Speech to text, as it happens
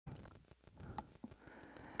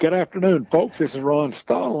Good afternoon, folks. This is Ron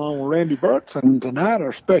Stahl along with Randy Burks, and tonight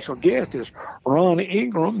our special guest is Ron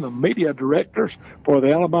Ingram, the media director for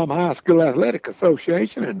the Alabama High School Athletic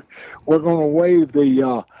Association, and we're going to waive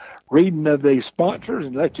the reading of the sponsors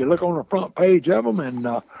and let you look on the front page of them and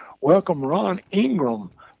welcome Ron Ingram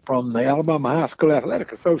from the Alabama High School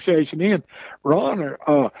Athletic Association in. Ron,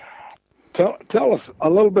 tell us a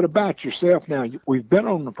little bit about yourself now. We've been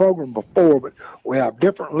on the program before, but we have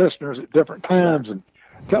different listeners at different times. And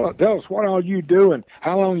tell us what all you do and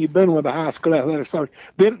how long you've been with the High School Athletic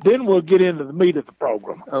Association. Then we'll get into the meat of the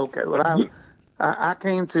program. Okay. Well, I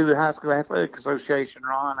came to the High School Athletic Association,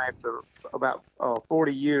 Ron, after about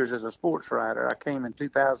 40 years as a sports writer. I came in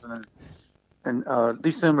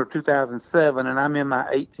December 2007, and I'm in my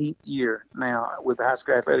 18th year now with the High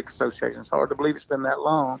School Athletic Association. It's hard to believe it's been that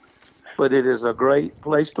long, but it is a great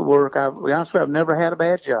place to work. Honestly, I've never had a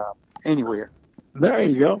bad job anywhere. There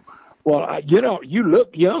you go. Well, you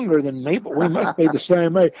look younger than me, but we must be the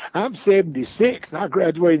same age. I'm 76, and I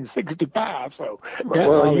graduated in '65. So,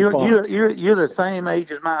 well, you're the same age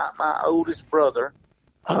as my oldest brother.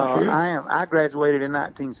 I graduated in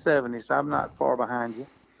 1970, so I'm not far behind you.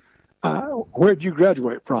 Where'd you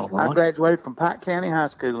graduate from, Ron? I graduated from Pike County High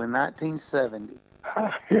School in 1970.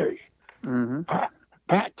 I hear you. Mm-hmm.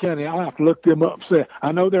 Pike County, I'll have to look them up.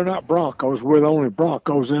 I know they're not Broncos. We're the only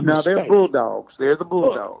Broncos in the state. No, they're Bulldogs. They're the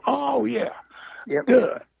Bulldogs. Oh yeah. Yep.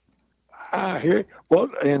 Good. I hear you. Well,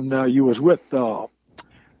 and you was with the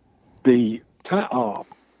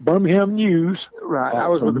Birmingham News. Right. I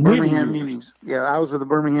was with the Birmingham News. Yeah, I was with the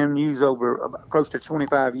Birmingham News over close to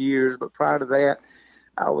 25 years. But prior to that,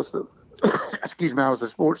 I was the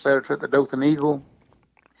sports editor at the Dothan Eagle.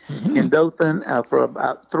 Mm-hmm. In Dothan for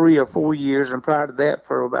about 3 or 4 years, and prior to that,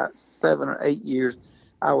 for about 7 or 8 years,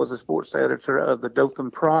 I was a sports editor of the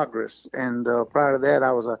Dothan Progress. And prior to that,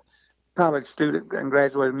 I was a college student and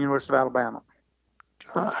graduated from the University of Alabama.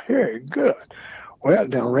 Very good. Well,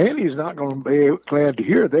 now Randy's not going to be glad to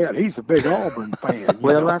hear that. He's a big Auburn fan.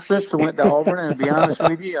 Well, my sister went to Auburn, and to be honest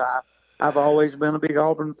with you, I've always been a big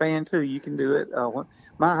Auburn fan too. You can do it.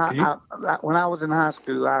 When I was in high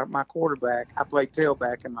school, my quarterback, I played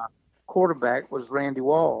tailback, and my quarterback was Randy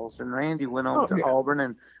Walls. And Randy went on to Auburn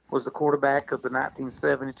and was the quarterback of the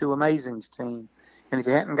 1972 Amazings team. And if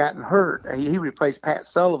he hadn't gotten hurt, he replaced Pat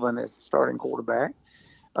Sullivan as the starting quarterback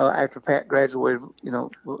after Pat graduated,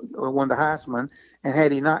 won the Heisman. And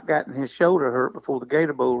had he not gotten his shoulder hurt before the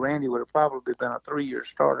Gator Bowl, Randy would have probably been a 3-year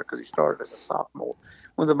starter because he started as a sophomore.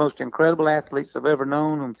 One of the most incredible athletes I've ever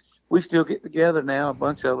known. And we still get together now, a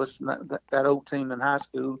bunch of us, that old team in high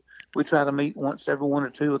school. We try to meet once every 1 or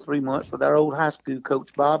 2 or 3 months with our old high school coach,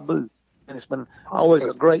 Bob Booth. And it's been always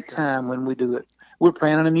a great time when we do it. We're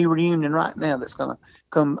planning a new reunion right now that's going to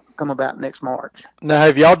come about next March. Now,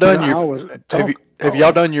 have y'all done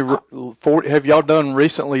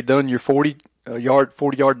recently done your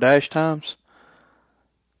 40-yard dash times?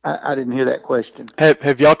 I didn't hear that question.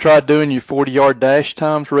 Have y'all tried doing your 40-yard dash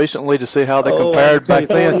times recently to see how they compared back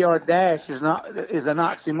then? 40-yard dash is an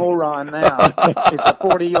oxymoron now. It's a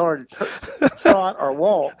 40-yard trot or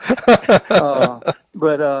walk.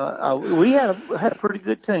 But we had a pretty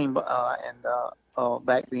good team, and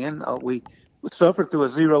back then we suffered through a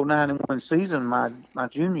 0-9-1 season my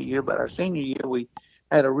junior year, but our senior year we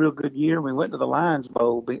had a real good year. We went to the Lions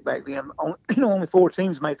Bowl back then. Only 4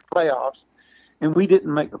 teams made the playoffs. And we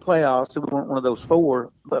didn't make the playoffs, so we weren't one of those 4.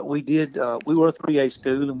 But we did. We were a 3A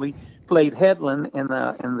school, and we played Headland in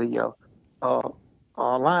the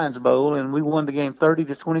Lions Bowl, and we won the game 30-27.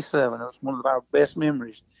 It was one of our best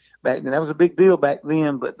memories back then. That was a big deal back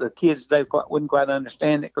then, but the kids today wouldn't quite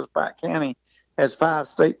understand it because Pike County has 5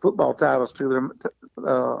 state football titles to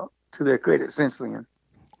their credit since then.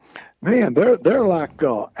 Man, they're like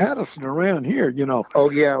Addison around here, Oh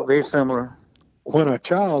yeah, very similar. When a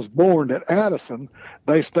child's born at Addison,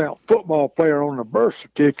 they stamp football player on the birth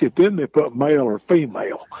certificate, then they put male or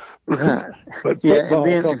female. Right. But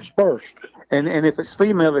football comes first. And if it's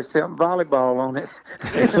female, they stamp volleyball on it.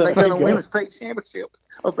 They're going to win a state championship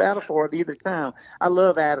or battle for it either time. I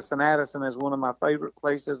love Addison. Addison is one of my favorite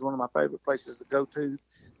places to go to.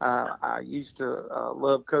 I used to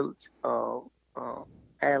love Coach Allen.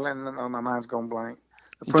 Oh, my mind's going blank.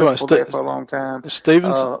 The principal there for a long time.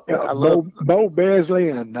 Stevens? Bo Beasley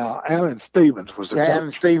and Alan Stevens was the coach.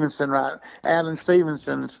 Alan Stevenson, right. Alan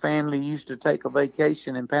Stevenson's family used to take a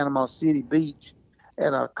vacation in Panama City Beach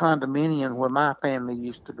at a condominium where my family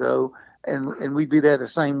used to go, and we'd be there the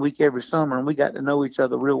same week every summer, and we got to know each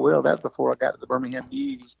other real well. That was before I got to the Birmingham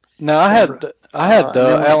News. No, I had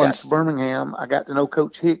Alan's Birmingham. I got to know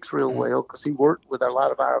Coach Hicks real well because he worked with a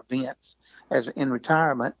lot of our events in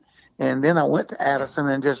retirement. And then I went to Addison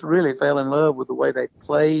and just really fell in love with the way they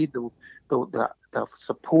played, the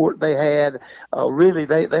support they had. Really,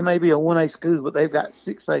 they may be a 1A school, but they've got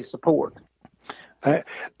 6A support. They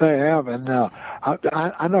have, and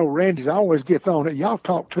I know Randy's always gets on it. Y'all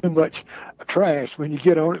talk too much trash when you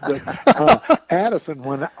get on it, but Addison,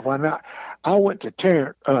 when I went to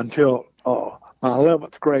Tarrant until my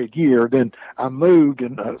 11th grade year, then I moved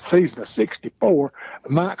in the season of '64.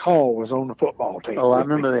 Mike Hall was on the football team. Oh, I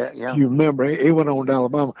remember that. Yeah, you remember he went on to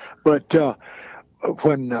Alabama, but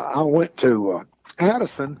when I went to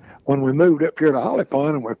Addison, when we moved up here to Holly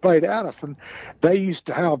Pond and we played Addison, they used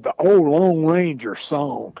to have the old Lone Ranger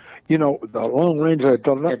song. You know, the Lone Ranger,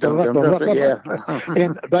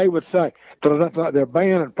 and they would say, they're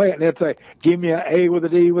band and play it, and they'd say, give me an A with a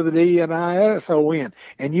D with a D and ISON.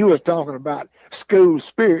 And you was talking about school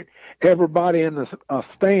spirit. Everybody in the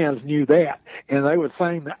stands knew that, and they would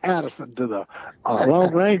sing the Addison to the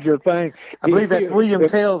Lone Ranger thing. I believe that's William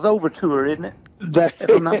Tell's Overture, isn't it? If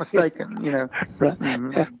I'm not mistaken, you know. Right.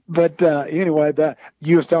 Mm-hmm. But anyway, that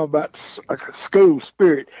you was talking about school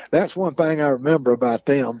spirit. That's one thing I remember about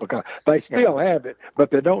them, because they still have it, but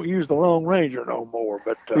they don't use the Lone Ranger no more.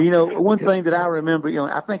 But you know, one thing that I remember, you know,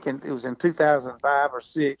 I think it was in 2005 or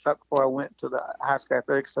 6, right before I went to the High School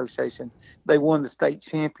Athletic Association, they won the state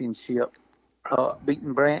championship,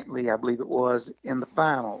 beating Brantley, I believe it was, in the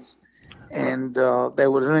finals. And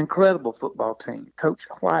there was an incredible football team. Coach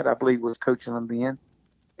White, I believe, was coaching them then.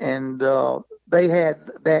 And they had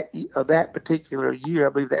that particular year, I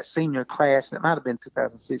believe, that senior class, and it might have been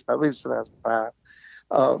 2006, but I believe it was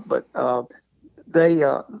 2005. But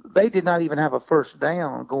they did not even have a first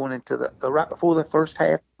down going into the right before the first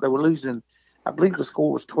half. They were losing. I believe the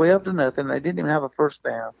score was 12-0. They didn't even have a first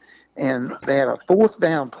down, and they had a fourth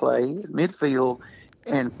down play at midfield,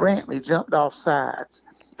 and Brantley jumped off sides.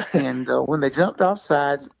 And when they jumped off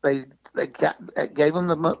sides, they gave them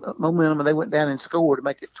the momentum, and they went down and scored to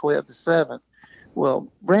make it 12-7.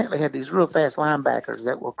 Well, Brantley had these real fast linebackers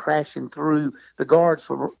that were crashing through. The guards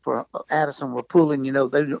for Addison were pulling, you know,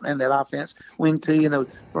 they ran that offense, wing T, you know,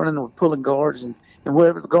 running with pulling guards. And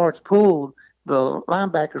wherever the guards pulled, the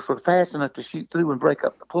linebackers were fast enough to shoot through and break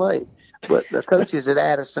up the play. But the coaches at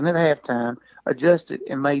Addison at halftime adjusted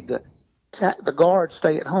and made the guards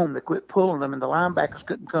stay at home. They quit pulling them, and the linebackers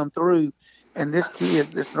couldn't come through. And this kid,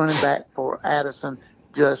 this running back for Addison,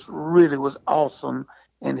 just really was awesome.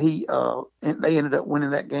 And and they ended up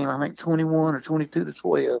winning that game, I think 21 or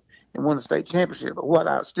 22-12, and won the state championship. But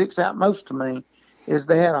what sticks out most to me is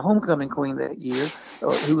they had a homecoming queen that year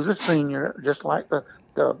who was a senior, just like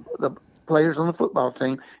the players on the football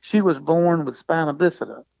team. She was born with spina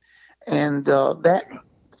bifida, and that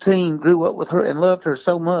team grew up with her and loved her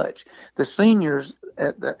so much. The seniors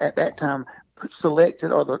at that time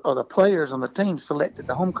selected, or the players on the team selected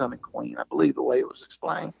the homecoming queen, I believe the way it was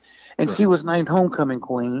explained. And she was named homecoming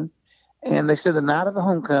queen. And they said the night of the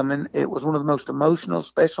homecoming, it was one of the most emotional,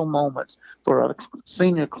 special moments for a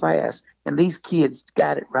senior class. And these kids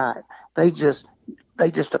got it right. They just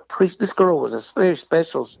appreciate. This girl was a very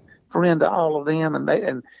special friend to all of them, and they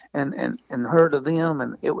and her to them.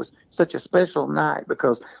 And it was such a special night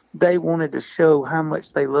because they wanted to show how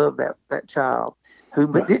much they loved that child who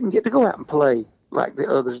didn't get to go out and play like the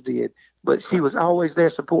others did. But she was always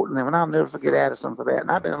there supporting them, and I'll never forget Addison for that.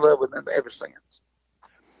 And I've been in love with them ever since.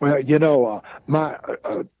 Well, you know, my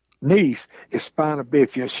niece is spina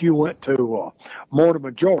bifida. She went to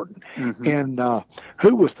Mortimer Jordan, and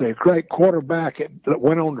who was the great quarterback that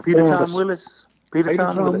went on to Peter Tom Willis. Peter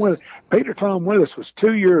Tom Willis. Peter Tom Willis was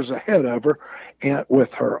 2 years ahead of her, and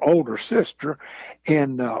with her older sister,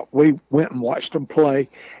 and we went and watched them play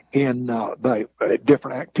in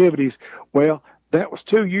different activities. Well, that was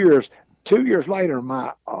 2 years. 2 years later,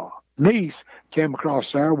 my niece came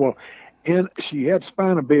across there. Well, she had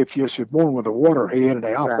spina bifida. She was born with a waterhead, and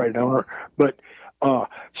they operated on her. But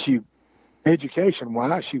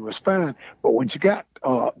education-wise, she was fine. But when she got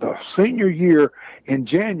the senior year in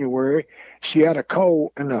January, she had a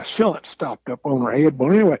cold, and a shunt stopped up on her head.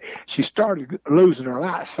 Well, anyway, she started losing her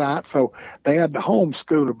eyesight, so they had to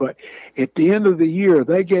homeschool her. But at the end of the year,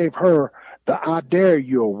 they gave her the I Dare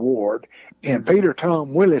You Award, and Peter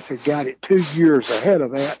Tom Willis had got it 2 years ahead of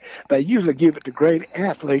that. They usually give it to great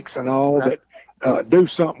athletes and all that do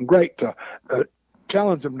something great to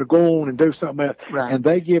challenge them to go on and do something else. Right. And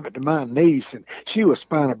they give it to my niece, and she was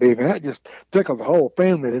spina bifida. That just tickled the whole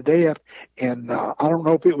family to death. And I don't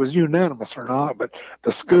know if it was unanimous or not, but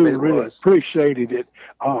the school really appreciated it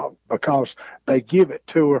because they give it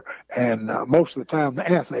to her, and most of the time the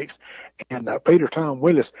athletes. And Peter Tom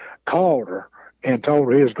Willis called her and told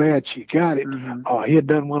her he was glad she got it. He had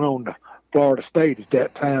done one on the Florida State at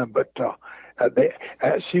that time, but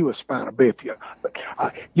she was spina bifida. But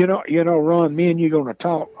Ron, me and you going to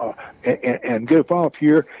talk and goof off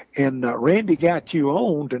here, and Randy got you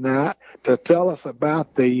on tonight to tell us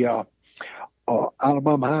about the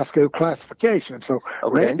Alabama high school classification. So,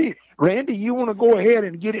 Okay. Randy, you want to go ahead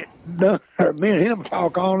and get it done? Or me and him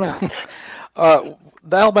talk all night. The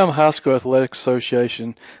Alabama High School Athletic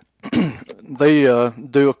Association, they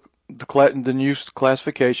do the new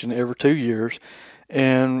classification every 2 years.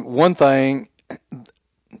 And one thing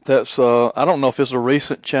that's I don't know if it's a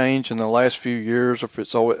recent change in the last few years or if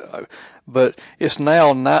it's always, but it's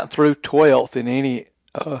now 9th through 12th in any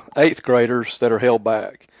 8th graders that are held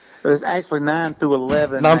back. It's actually 9 through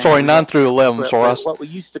 11. No, I'm sorry, 9 through 11. But, sorry, what we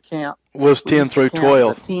used to count was 10 through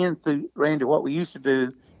 12. The 10 through Randy. What we used to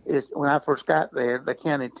do is when I first got there, they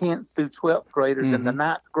counted 10th through 12th graders and the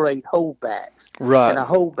 9th grade holdbacks. Right. And a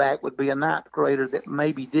holdback would be a 9th grader that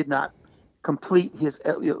maybe did not complete his,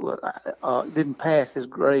 didn't pass his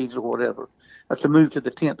grades or whatever, to move to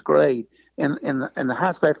the 10th grade. And in the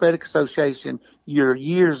High School Athletic Association, your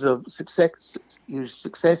years of success, your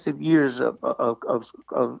successive years of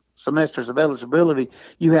semesters of eligibility,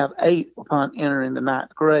 you have 8 upon entering the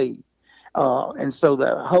 9th grade. And so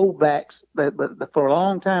the holdbacks, but for a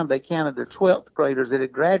long time, they counted the 12th graders that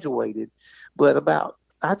had graduated. But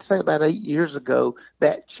I'd say about 8 years ago,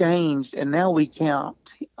 that changed. And now we count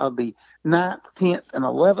the 9th, 10th, and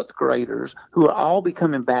 11th graders who are all be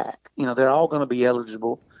coming back. They're all going to be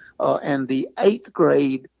eligible. And the 8th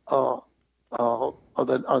grade, or the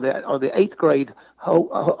 8th grade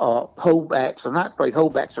holdbacks or 9th grade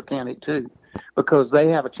holdbacks are counted too, because they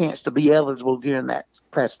have a chance to be eligible during that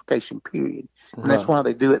classification period. And that's why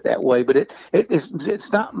they do it that way. But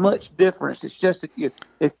it's not much difference. It's just that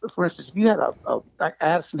if for instance, if you had like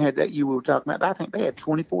Addison had that you were talking about, I think they had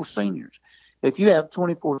 24 seniors. If you have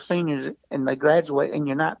 24 seniors and they graduate and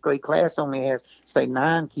your 9th grade class only has, say,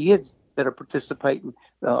 9 kids that are participating,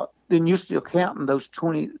 then you're still counting those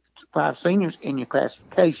 25 seniors in your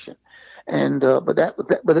classification. And but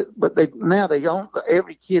they own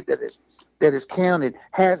every kid that is counted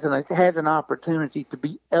has an opportunity to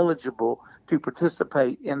be eligible to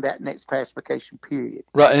participate in that next classification period.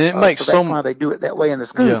 Right, and it makes so that's why they do it that way, and the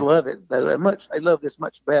schools love it. They love this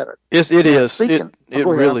much better. It is. It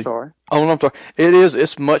really. I'm sorry. Oh, no, I'm sorry. It is.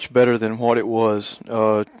 It's much better than what it was.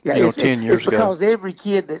 10 years ago. Because every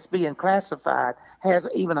kid that's being classified has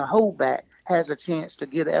even a holdback has a chance to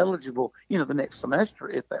get eligible, the next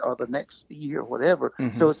semester or the next year or whatever.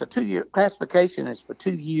 Mm-hmm. So it's a 2-year classification. Is for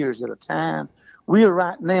 2 years at a time. We are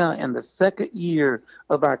right now in the 2nd year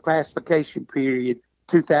of our classification period,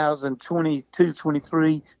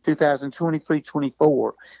 2022-23,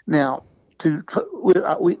 2023-24. Now,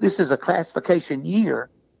 this is a classification year,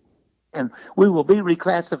 and we will be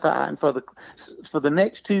reclassifying for the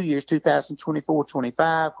next 2 years,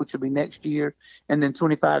 2024-25, which will be next year, and then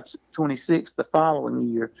 25-26 the following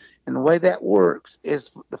year. And the way that works is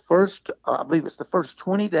I believe it's the first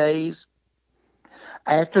 20 days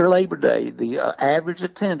after Labor Day, the average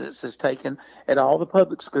attendance is taken at all the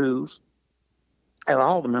public schools, at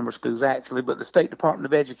all the member schools actually, but the State Department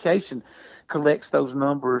of Education collects those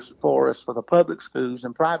numbers for us for the public schools,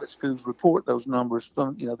 and private schools report those numbers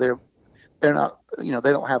from, they're not, they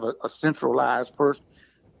don't have a centralized first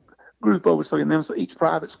group overseeing them, so each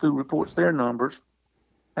private school reports their numbers,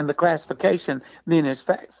 and the classification then is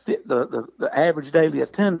the average daily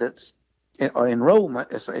attendance or enrollment.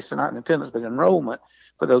 It's not an attendance, but enrollment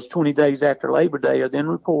for those 20 days after Labor Day are then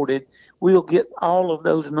reported. We'll get all of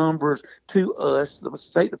those numbers to us. The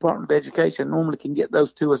State Department of Education normally can get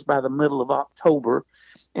those to us by the middle of October.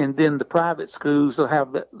 And then the private schools will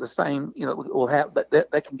have the same, will have, but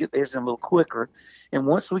they can get theirs in a little quicker. And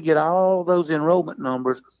once we get all those enrollment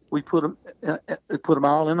numbers, we put them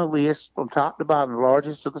all in a list from top to bottom, the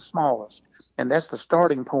largest to the smallest. And that's the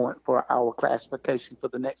starting point for our classification for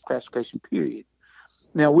the next classification period.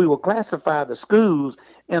 Now, we will classify the schools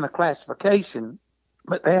in a classification,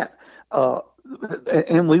 but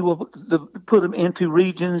and we will put them into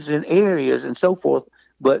regions and areas and so forth.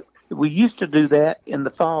 But we used to do that in the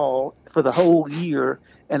fall for the whole year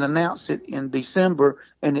and announce it in December,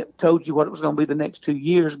 and it told you what it was going to be the next 2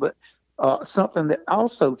 years. But something that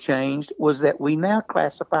also changed was that we now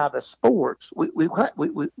classify the sports. We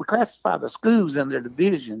classify the schools in their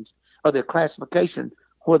divisions or their classification,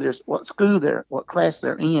 whether it's what class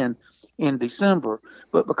they're in December.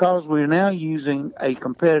 But because we're now using a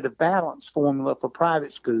competitive balance formula for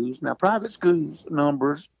private schools, now private schools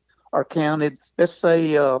numbers are counted. Let's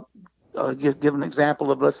say, give an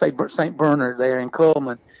example of, let's say, St. Bernard there in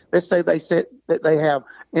Coleman. let's say they said that they have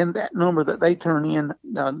in that number that they turn in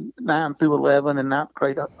 9 through 11 and ninth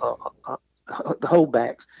grade the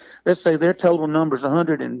holdbacks. Let's say their total number is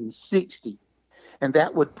 160, and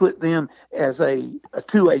that would put them as a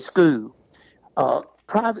 2A school.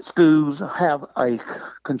 Private schools have a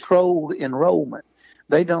controlled enrollment.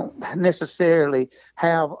 They don't necessarily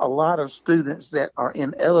have a lot of students that are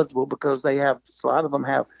ineligible because a lot of them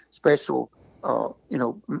have special,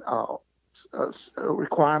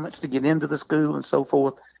 requirements to get into the school and so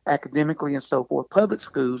forth, academically and so forth. Public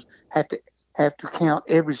schools have to count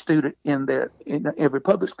every student every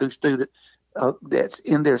public school student that's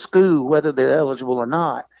in their school, whether they're eligible or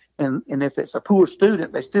not. And if it's a poor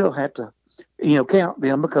student, they still have to count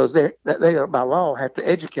them because they are by law have to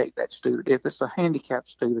educate that student. If it's a handicapped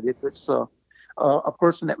student, if it's a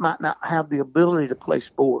person that might not have the ability to play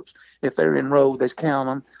sports, if they're enrolled, they count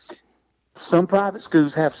them. Some private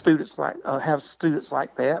schools have students like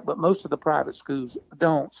that, but most of the private schools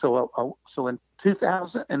don't. So in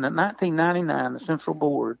 1999, the Central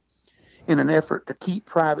Board, in an effort to keep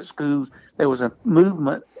private schools, there was a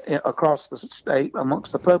movement across the state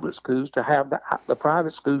amongst the public schools to have the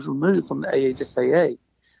private schools removed from the AHSAA.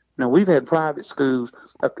 Now, we've had private schools.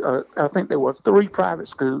 I think there were 3 private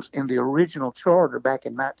schools in the original charter back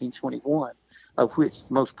in 1921, of which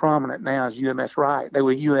the most prominent now is UMS Wright. They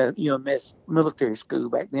were UMS military school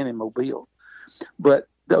back then in Mobile. But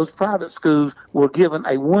those private schools were given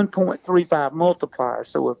a 1.35 multiplier.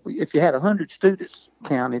 So if you had 100 students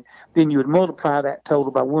counted, then you would multiply that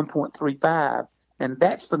total by 1.35, and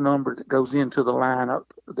that's the number that goes into the lineup,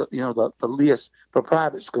 the list for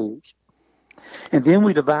private schools. And then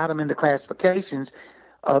we divide them into classifications,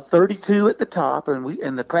 32 at the top,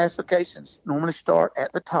 and the classifications normally start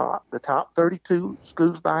at the top. The top 32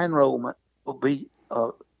 schools by enrollment will be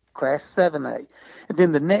Class 7A. And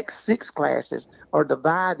then the next 6 classes are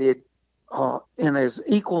divided in as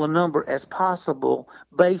equal a number as possible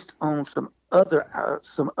based on some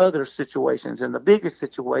other situations. And the biggest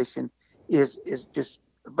situation is just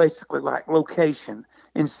basically like location.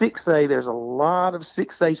 In 6A, there's a lot of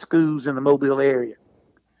 6A schools in the Mobile area.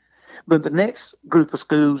 But the next group of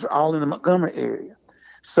schools are all in the Montgomery area.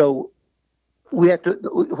 So we have to,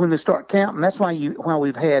 when they start counting, that's why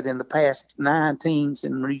we've had in the past 9 teams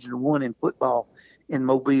in Region 1 in football in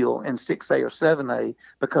Mobile in 6A or 7A,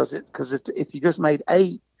 because if you just made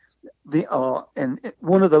 8, and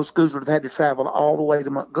one of those schools would have had to travel all the way to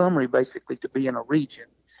Montgomery basically to be in a region.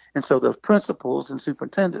 And so the principals and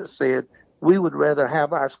superintendents said, we would rather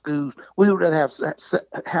have our schools, we would rather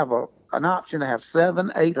have an option to have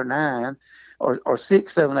 7, 8, or 9, or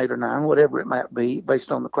 6, 7, 8, or 9, whatever it might be,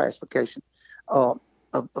 based on the classification of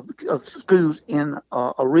schools in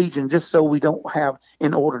a region, just so we don't have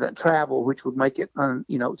inordinate travel, which would make it,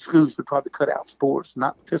 schools would probably cut out sports,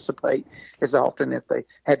 not participate as often if they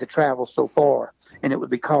had to travel so far, and it would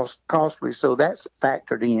be costly. So that's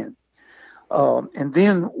factored in. And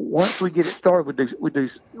then once we get it started, we do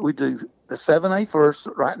the 7A first.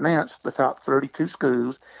 Right now, it's the top 32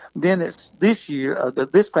 schools. Then it's this year,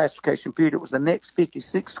 this classification period, it was the next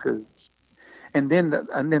 56 schools. And then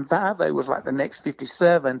 5A was like the next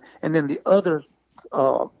 57. And then the other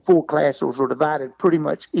 4 classes were divided pretty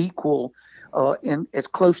much equal in as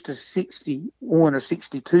close to 61 or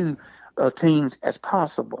 62 teams as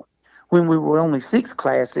possible. When we were only 6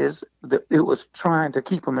 classes, it was trying to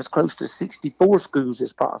keep them as close to 64 schools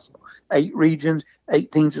as possible. 8 regions,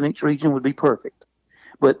 8 teams in each region would be perfect.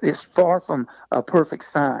 But it's far from a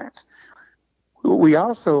perfect science. We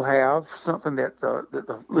also have something that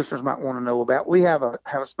the listeners might want to know about. We have a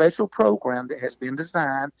special program that has been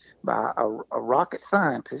designed by a rocket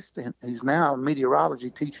scientist who's now a meteorology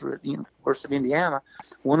teacher at the University of Indiana.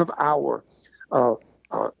 One of our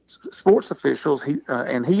sports officials, he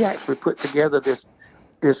actually put together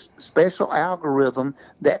this special algorithm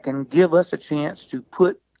that can give us a chance to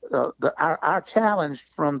put our challenge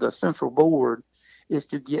from the Central Board is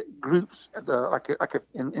to get groups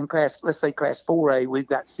in class, let's say class 4A, we've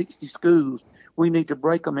got 60 schools. We need to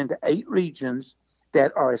break them into 8 regions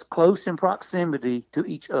that are as close in proximity to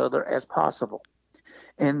each other as possible.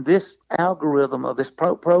 And this algorithm of this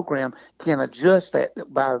program can adjust that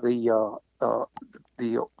by the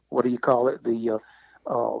what do you call it?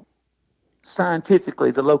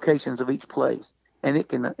 Scientifically, the locations of each place, and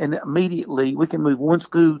immediately we can move one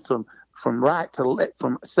school from right to left,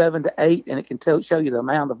 from 7 to 8, and it can show you the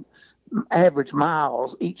amount of average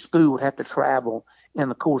miles each school would have to travel in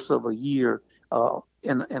the course of a year,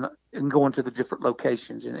 and going to the different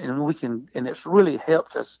locations, and it's really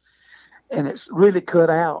helped us. And it's really cut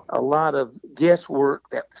out a lot of guesswork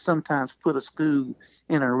that sometimes put a school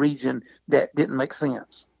in a region that didn't make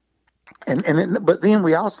sense. But then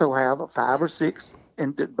we also have a 5 or 6,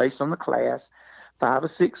 and based on the class, 5 or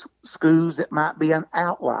 6 schools that might be an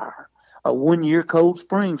outlier. 1 year Cold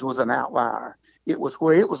Springs was an outlier. It was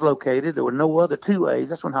where it was located. There were no other 2As.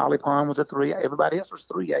 That's when Holly Pond was a 3A. Everybody else was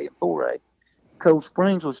 3A and 4A. Cold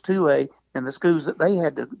Springs was 2A, and the schools that they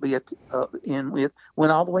had to be in with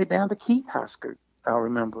went all the way down to Keith High School, I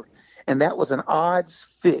remember. And that was an odds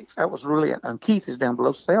fix. That was really, and Keith is down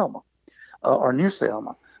below Selma, or near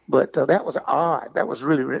Selma. But that was odd. That was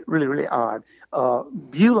really, really, really odd.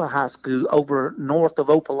 Beulah High School over north of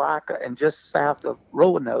Opelika and just south of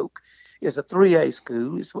Roanoke is a 3A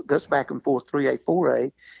school. It goes back and forth, 3A,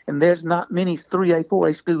 4A. And there's not many 3A,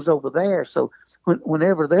 4A schools over there. So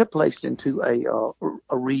whenever they're placed into a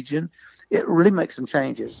region, it really makes some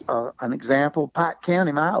changes. An example, Pike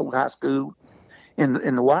County, my old high school in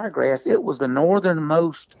the Wiregrass, it was the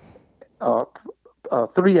northernmost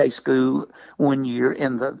 3A school 1 year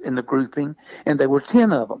in the grouping, and there were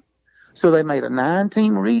 10 of them. So they made a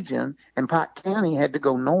 9-team region, and Pike County had to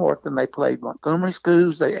go north, and they played Montgomery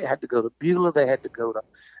schools. They had to go to Beulah. They had to go to,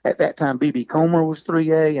 at that time, B.B. Comer was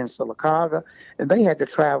 3A, and Sylacauga, and they had to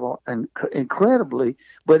travel incredibly,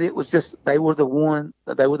 but it was just, they were the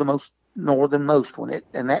most northernmost one.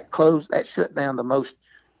 And that shut down the most,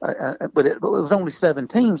 but it was only 7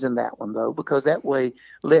 teams in that one, though, because that way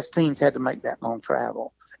less teams had to make that long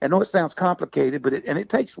travel. I know it sounds complicated, but it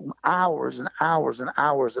takes hours and hours and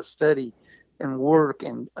hours of study and work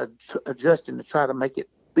and adjusting to try to make it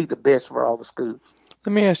be the best for all the schools.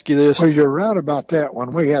 Let me ask you this. Well, you're right about that.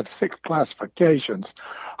 When we had 6 classifications,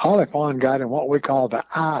 Holly Pond got in what we call the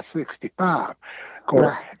I-65.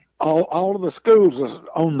 Right. All of the schools is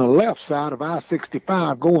on the left side of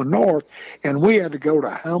I-65 going north, and we had to go to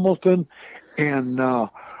Hamilton and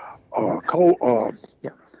Corbin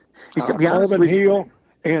Hill.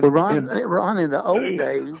 Ron, in the old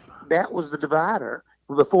days, that was the divider.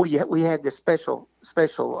 Before we had this special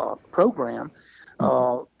program,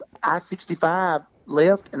 I-65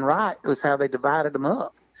 left and right was how they divided them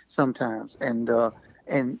up sometimes, and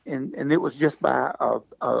it was just by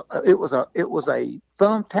it was a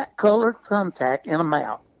colored thumbtack in a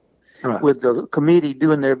mouth, right, with the committee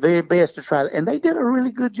doing their very best to try, and they did a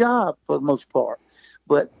really good job for the most part,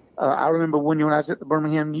 but. I remember when I was at the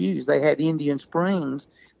Birmingham News, they had Indian Springs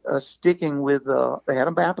sticking with. They had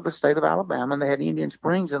a map of the state of Alabama, and they had Indian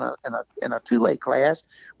Springs in a 2A class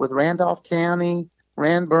with Randolph County,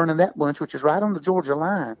 Ranburn, and that bunch, which is right on the Georgia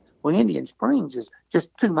line. Well, Indian Springs is just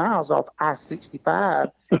 2 miles off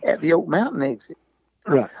I-65 at the Oak Mountain exit.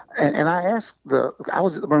 Right. And I asked I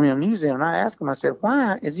was at the Birmingham Museum, and I asked them. I said,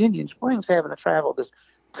 "Why is Indian Springs having to travel this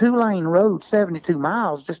 2-lane road 72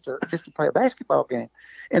 miles just to play a basketball game?"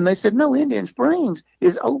 And they said, "No, Indian Springs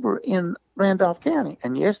is over in Randolph County."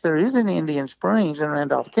 And yes, there is an Indian Springs in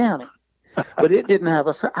Randolph County, but it didn't have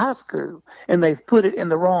a high school, and they put it in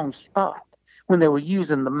the wrong spot when they were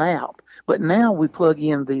using the map. But now we plug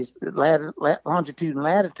in these longitude and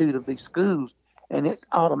latitude of these schools, and it's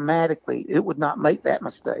automatically, it would not make that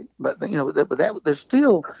mistake. But there's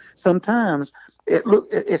still sometimes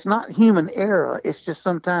it's not human error. It's just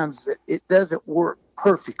sometimes it doesn't work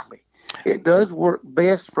perfectly. It does work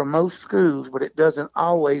best for most schools, but it doesn't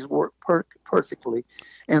always work perfectly.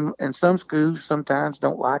 And some schools sometimes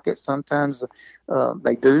don't like it. Sometimes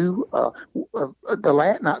they do.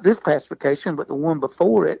 Not this classification, but the one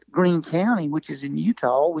before it, Greene County, which is in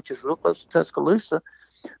Utah, which is real close to Tuscaloosa,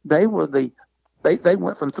 they went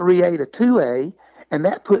from 3A to 2A, and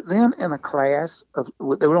that put them in a class of.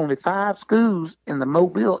 There were only 5 schools in the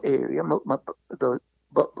Mobile area,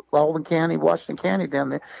 Baldwin County, Washington County down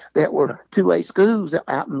there, that were 2A schools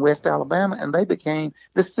out in West Alabama, and they became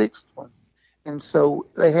the 6th one. And so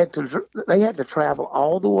they had to travel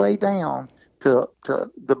all the way down to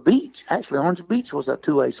the beach. Actually, Orange Beach was a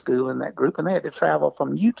 2A school in that group, and they had to travel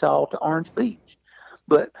from Utah to Orange Beach.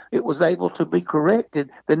 But it was able to be corrected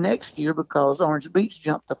the next year because Orange Beach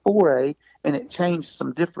jumped to 4A, and it changed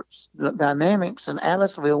some different dynamics, and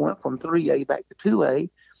Aliceville went from 3A back to 2A.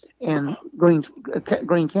 And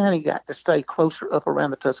Greene County got to stay closer up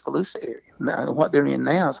around the Tuscaloosa area. Now, what they're in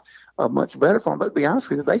now is much better for them. But to be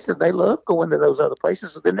honest with you, they said they love going to those other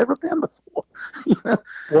places that they've never been before.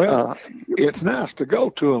 Well, it's nice to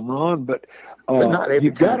go to them, Ron, but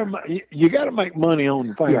you got to make money on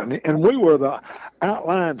the thing. Yeah. And we were the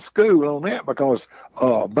outlying school on that because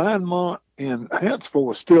Vinemont and Huntsville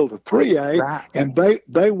was still the 3A, right, and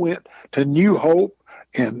they went to New Hope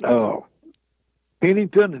and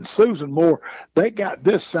Pennington and Susan Moore. They got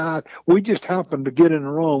this side. We just happened to get in the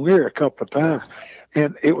wrong area a couple of times.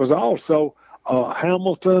 And it was also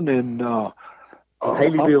Hamilton and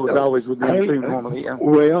Haleyville was always with them too normally. Yeah.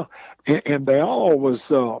 Well, and they all was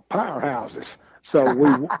powerhouses. So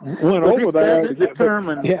we went But over this there to doesn't get,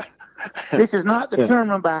 determine. yeah, This is not yeah,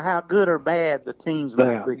 determined by how good or bad the teams might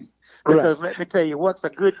yeah, be. right, Because let me tell you, what's a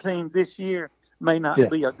good team this year may not yeah,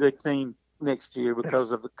 be a good team next year yeah,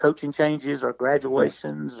 because of the coaching changes or right.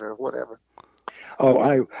 graduations or whatever. Oh,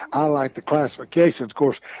 I like the classifications. Of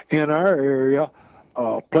course, in our area,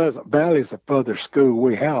 Pleasant Valley is the furthest school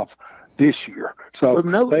we have this year, Well, so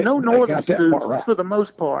no they northern got that schools, part right. for the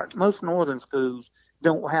most part, most northern schools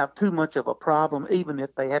don't have too much of a problem, even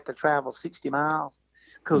if they have to travel 60 miles.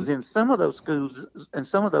 Because Mm. in some of those schools, in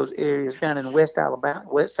some of those areas down in West Alabama,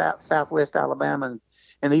 Southwest Alabama,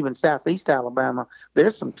 and even Southeast Alabama,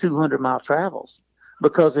 there's some 200-mile travels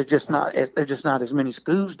because there's just not as many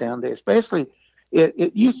schools down there. Especially,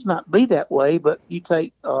 it used to not be that way, but you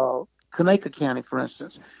take Conecuh County, for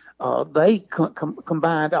instance. They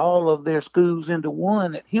combined all of their schools into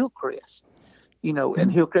one at Hillcrest.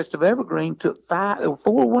 And Hillcrest of Evergreen took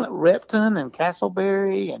four, one at Repton and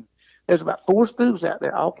Castleberry, and there's about four schools out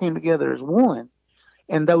there all came together as one.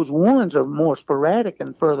 And those ones are more sporadic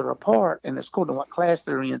and further apart, and it's according to what class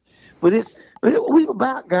they're in. But we've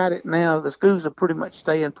about got it now. The schools are pretty much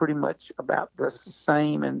staying pretty much about the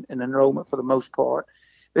same in enrollment for the most part.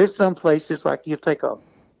 There's some places like you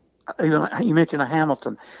mentioned a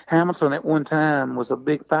Hamilton. Hamilton at one time was a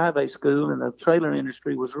big 5A school, and the trailer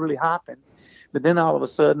industry was really hopping. But then all of a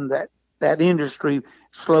sudden, that industry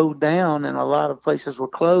slowed down, and a lot of places were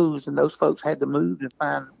closed, and those folks had to move and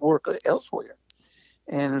find work elsewhere.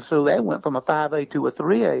 And so that went from a 5A to a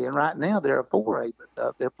 3A, and right now they're a 4A,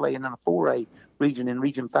 but they're playing in a 4A region in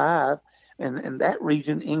Region 5, and that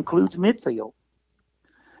region includes Midfield.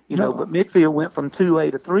 No, But Midfield went from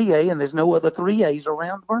 2A to 3A, and there's no other 3As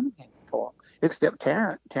around Birmingham for them, except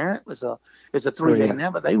Tarrant. Tarrant is a oh 3A yeah,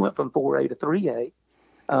 now, but they went from 4A to 3A.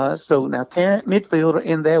 So now Tarrant, Midfield are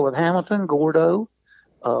in there with Hamilton, Gordo,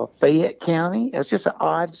 Fayette County. It's just an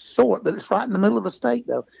odd sort, but it's right in the middle of the state,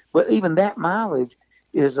 though. But even that mileage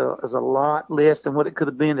is a lot less than what it could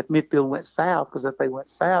have been if Midfield went south, because if they went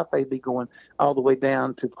south, they'd be going all the way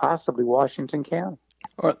down to possibly Washington County.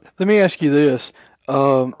 All right, let me ask you this.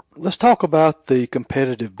 Let's talk about the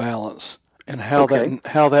competitive balance and Okay.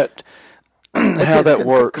 how that how Okay. that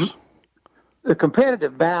works. The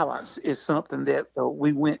competitive balance is something that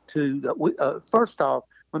we went to. First off,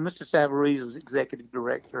 when Mr. Savarese was executive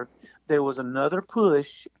director, there was another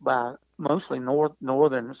push by mostly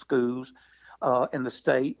northern schools in the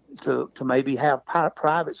state to maybe have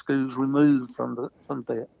private schools removed from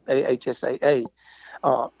the AHSAA.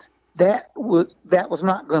 Uh, that was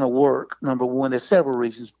not going to work. Number one, there's several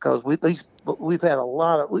reasons because we've had a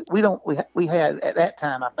lot of we had at that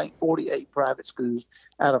time I think 48 private schools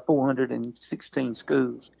out of 416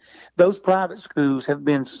 schools. Those private schools have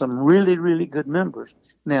been some really really good members.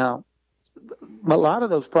 Now a lot of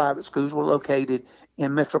those private schools were located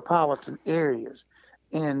in metropolitan areas,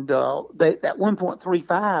 and that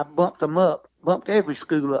 1.35 bumped every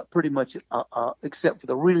school up pretty much, except for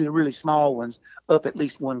the really, really small ones, up at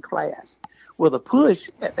least one class. Well, the push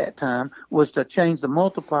at that time was to change the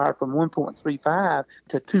multiplier from 1.35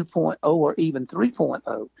 to 2.0 or even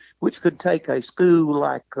 3.0, which could take a school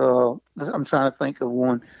like, I'm trying to think of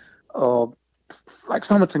one, uh, like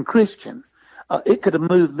Summerton Christian. It could have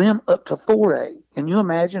moved them up to 4A. Can you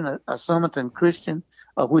imagine a Summerton Christian,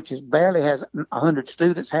 which barely has 100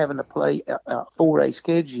 students, having to play a 4A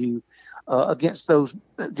schedule against those?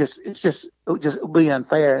 It would just be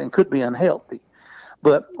unfair and could be unhealthy.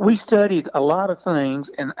 But we studied a lot of things,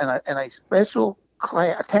 and a special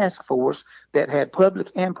task force that had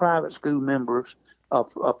public and private school members,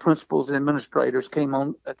 principals and administrators came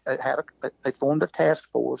on. They formed a task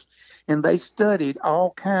force, and they studied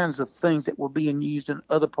all kinds of things that were being used in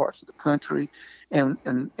other parts of the country, and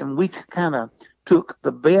we kind of took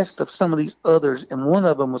the best of some of these others, and one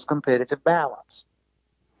of them was competitive balance.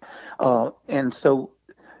 And so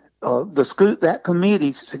that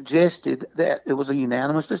committee suggested that it was a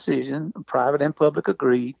unanimous decision, private and public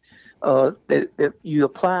agreed, that you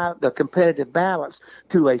apply the competitive balance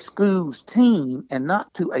to a school's team and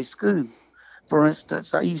not to a school. For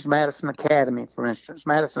instance, I used Madison Academy, for instance.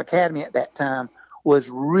 Madison Academy at that time was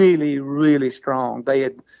really, really strong. They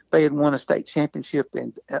had won a state championship,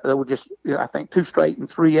 and they were just, I think, two straight in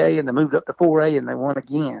 3A, and they moved up to 4A, and they won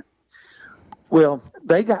again. Well,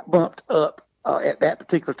 they got bumped up at that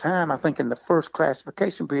particular time. I think in the first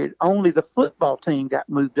classification period, only the football team got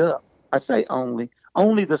moved up. I say only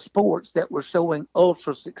the sports that were showing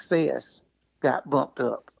ultra success got bumped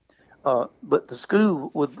up. but the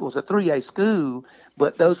school was a 3A school,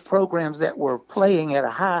 but those programs that were playing at a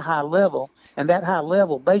high level, and that high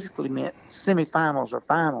level basically meant semifinals or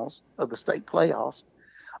finals of the state playoffs.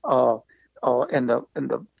 Uh, and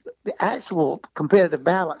the actual competitive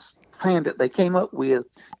balance plan that they came up with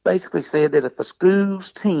basically said that if a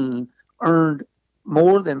school's team earned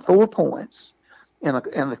more than 4 points in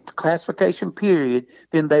a classification period,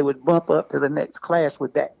 then they would bump up to the next class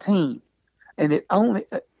with that team. And it only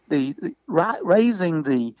raising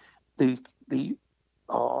the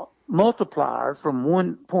multiplier from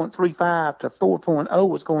 1.35 to 4.0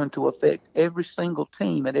 was going to affect every single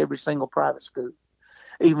team at every single private school,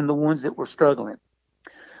 even the ones that were struggling.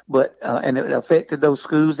 But and it affected those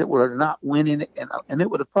schools that were not winning, and it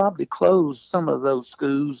would have probably closed some of those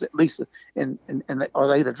schools, at least, or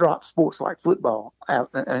they'd have dropped sports like football out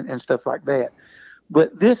and stuff like that.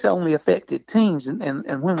 But this only affected teams,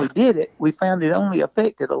 and when we did it, we found it only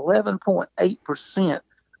affected 11.8%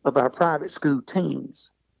 of our private school teams.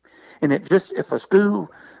 And if a school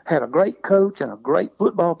had a great coach and a great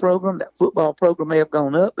football program, that football program may have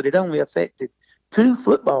gone up, but it only affected 2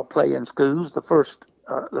 football playing schools the first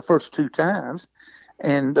 2 times.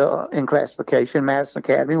 And in classification, Madison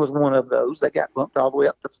Academy was one of those. They got bumped all the way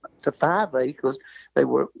up to 5A because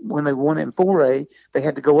when they won in 4A, they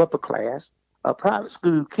had to go up a class. A private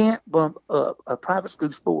school can't bump up a private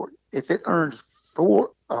school sport. If it earns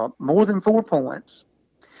more than 4 points,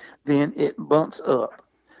 then it bumps up.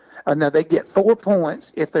 Now they get 4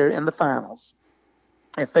 points if they're in the finals.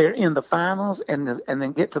 If they're in the finals and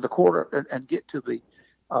then get to the quarter and get to the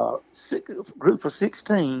group of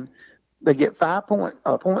 16, they get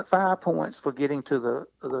 0.5 points for getting to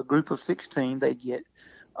the group of 16. They get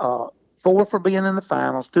 4 for being in the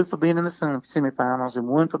finals, 2 for being in the semifinals, and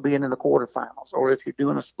 1 for being in the quarterfinals. Or if you're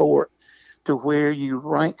doing a sport to where you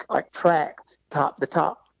rank like track, the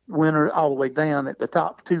top winner all the way down, that the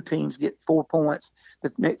top 2 teams get 4 points.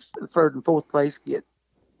 The next, 3rd and 4th place get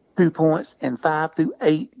 2 points, and 5 through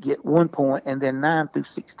 8 get 1 point, and then 9 through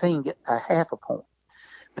 16 get a half a point.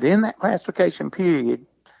 But in that classification period,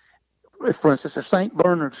 if, for instance, a St.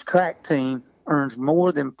 Bernard's track team earns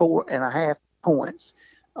more than 4.5 points,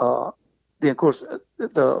 then of course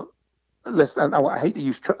I hate to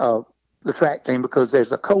use the track team because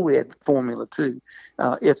there's a co-ed formula too.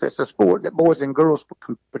 If it's a sport that boys and girls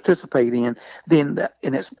can participate in, then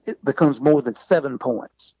it becomes more than 7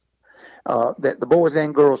 points. That the boys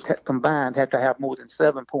and girls combined have to have more than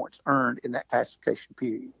 7 points earned in that classification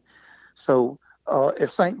period. So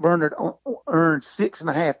if St. Bernard earned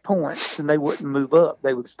 6.5 points, then they wouldn't move up;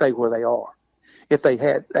 they would stay where they are. If they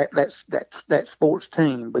had that sports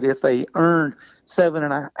team, but if they earned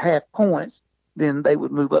 7.5 points, then they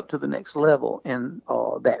would move up to the next level in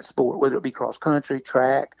that sport, whether it be cross country,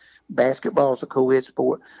 track, basketball is a co-ed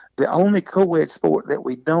sport. The only co-ed sport that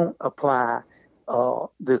we don't apply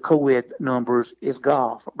the co-ed numbers is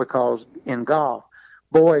golf, because in golf,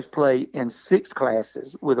 boys play in 6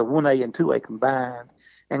 classes with a 1A and 2A combined,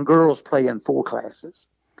 and girls play in 4 classes.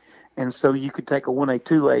 And so you could take a 1A,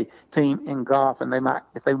 2A team in golf, and they might,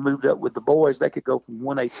 if they moved up with the boys, they could go from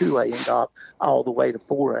 1A, 2A in golf all the way to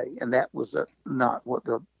 4A, and that was not what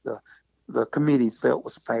the committee felt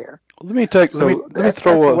was fair. Let me throw that's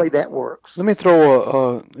the way that works. Let me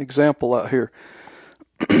throw a example out here.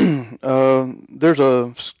 There's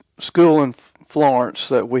a school in Florence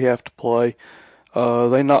that we have to play.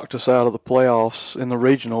 They knocked us out of the playoffs in the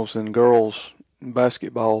regionals in girls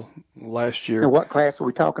basketball last year. And what class are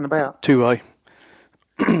we talking about? 2A.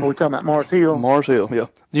 Are we talking about Mars Hill? Mars Hill, yeah.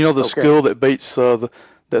 You know the school that beats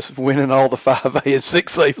that's winning all the 5A and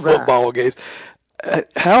 6A football games.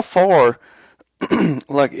 How far?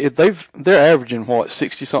 Like if they're averaging what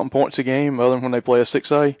 60-something points a game, other than when they play a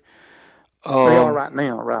 6A. They are right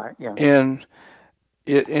now, right? Yeah. And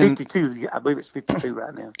 52, I believe it's 52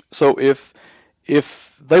 right now. So if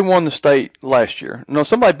they won the state last year, no,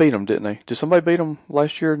 somebody beat them, didn't they? Did somebody beat them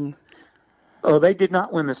last year? They did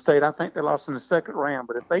not win the state. I think they lost in the second round.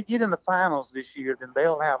 But if they get in the finals this year, then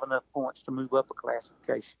they'll have enough points to move up a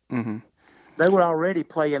classification. Mm-hmm. They were already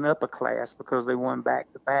playing up a class because they won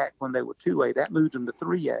back-to-back when they were 2A. That moved them to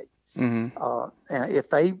 3A. Mm-hmm. And if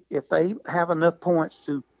they have enough points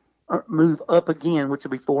to move up again, which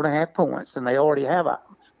will be 4.5 points, and they already have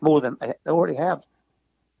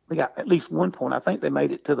they got at least 1 point. I think they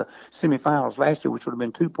made it to the semifinals last year, which would have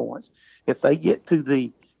been 2 points. If they get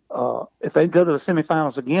to if they go to the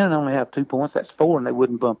semifinals again and only have 2 points, that's 4, and they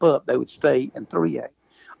wouldn't bump up. They would stay in 3A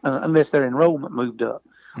unless their enrollment moved up.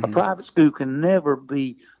 Mm-hmm. A private school can never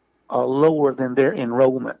be lower than their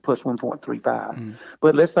enrollment plus 1.35. Mm-hmm.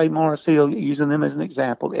 But let's say Mars Hill, using them as an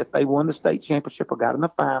example, if they won the state championship or got in the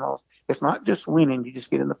finals It's not just winning; you just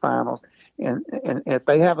get in the finals. And if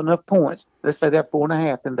they have enough points, let's say they're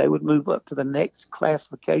 4.5, then they would move up to the next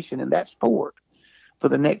classification in that sport for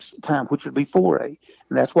the next time, which would be 4A.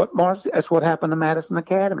 And that's what happened to Madison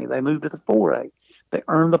Academy. They moved to the 4A. They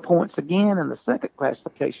earned the points again in the second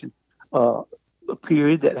classification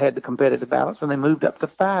period that had the competitive balance, and they moved up to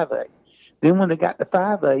 5A. Then when they got to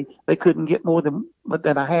 5A, they couldn't get more than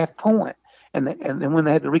a half point. And then when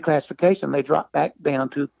they had the reclassification, they dropped back down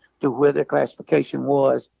to where their classification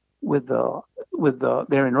was with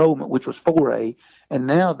their enrollment, which was 4A. And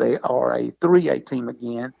now they are a 3A team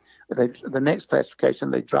again. The next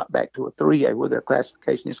classification, they dropped back to a 3A where their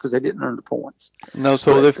classification is because they didn't earn the points. No,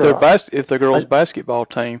 so if the girls' basketball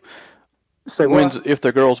team if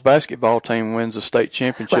the girls' basketball team wins the state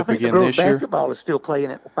championship again this year, basketball is still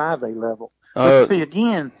playing at the 5A level. See,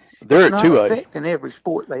 again, they're it's at not 2A. affecting every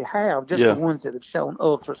sport they have, just the ones that have shown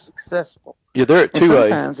ultra successful. Yeah, they're at 2A.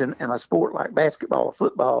 Sometimes in a sport like basketball or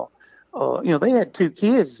football, they had two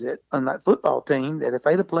kids on that football team that if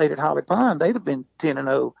they'd have played at Holly Pond, they'd have been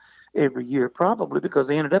 10-0 every year, probably because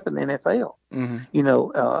they ended up in the NFL.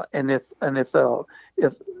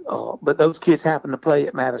 But those kids happened to play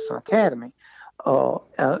at Madison Academy.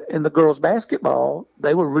 In the girls' basketball,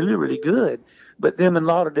 they were really, really good. But them in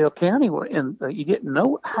Lauderdale County were you didn't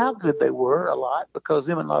know how good they were a lot because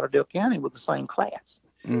them in Lauderdale County were the same class.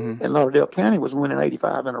 And Lauderdale County was winning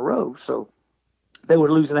 85 in a row. So they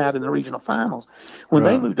were losing out in the regional finals. When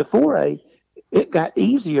they moved to 4A, it got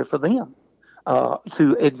easier for them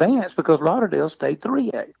to advance because Lauderdale stayed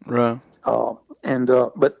 3A. Right.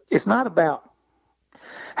 But it's not about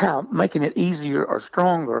how making it easier or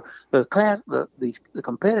stronger. The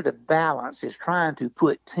competitive balance is trying to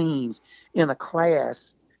put teams in a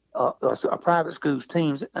class, a private school's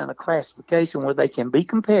teams in a classification where they can be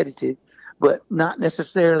competitive, but not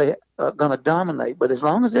necessarily going to dominate. But as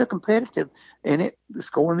long as they're competitive and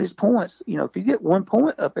scoring these points, if you get 1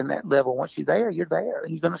 point up in that level, once you're there, and you're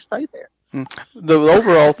going to stay there. The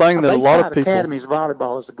overall thing that a lot of people... Academy's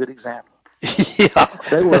volleyball is a good example. Yeah.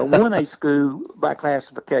 They were a 1A school by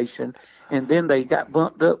classification, and then they got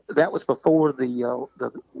bumped up. That was before the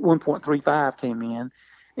 1.35 came in.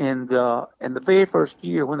 And the very first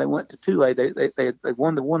year when they went to 2A, they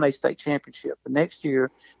won the 1A state championship. The next year,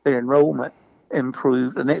 their enrollment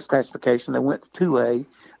improved. The next classification, they went to 2A.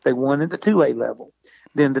 They won in the 2A level.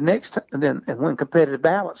 Then when competitive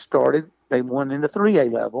balance started, they won in the 3A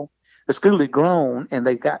level. The school had grown, and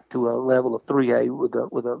they got to a level of 3A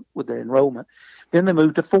with their enrollment. Then they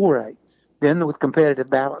moved to 4A. Then with competitive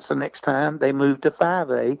balance the next time, they moved to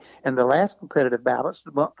 5A, and the last competitive balance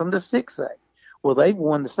bumped from to 6A. Well, they've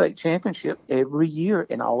won the state championship every year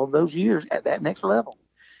in all of those years at that next level.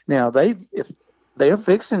 Now, if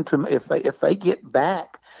they get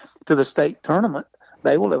back to the state tournament,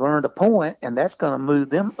 they will have earned a point, and that's going to move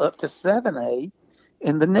them up to 7A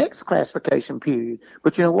in the next classification period.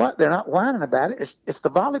 But you know what? They're not whining about it. It's the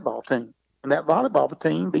volleyball team, and that volleyball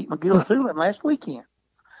team beat McGill-Toolen last weekend.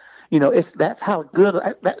 That's how good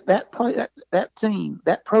that team,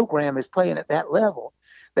 that program is playing at that level.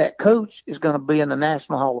 That coach is going to be in the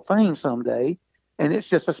National Hall of Fame someday, and it's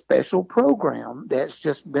just a special program that's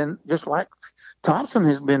just been just like Thompson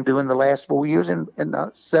has been doing the last 4 years in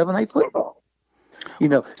 7A football.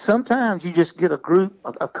 Sometimes you just get a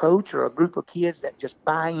coach or a group of kids that just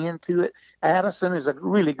buy into it. Addison is a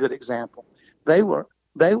really good example.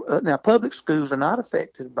 Now public schools are not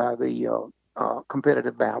affected by the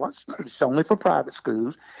competitive balance. It's only for private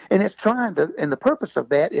schools, and and the purpose of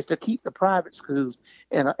that is to keep the private schools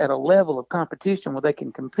at a level of competition where they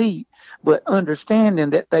can compete, but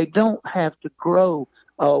understanding that they don't have to grow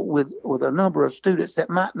with a number of students that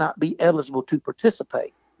might not be eligible to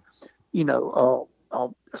participate.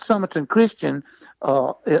 Summerton Christian,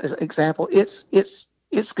 as an example, its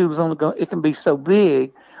school is it can be so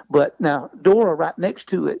big, but now Dora right next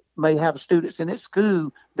to it may have students in its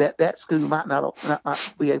school that school might not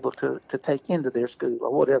be able to take into their school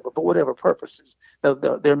or whatever, for whatever purposes,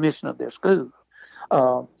 their mission of their school.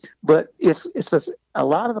 But a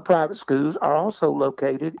lot of the private schools are also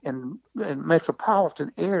located in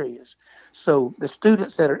metropolitan areas. So the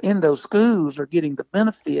students that are in those schools are getting the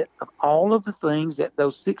benefit of all of the things that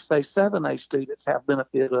those 6A, 7A students have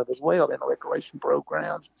benefit of as well, in recreation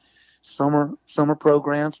programs, summer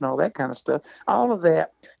programs, and all that kind of stuff. All of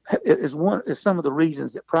that is some of the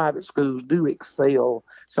reasons that private schools do excel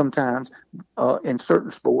sometimes in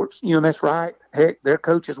certain sports. UMS Wright, heck, their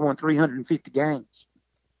coach has won 350 games,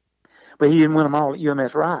 but he didn't win them all at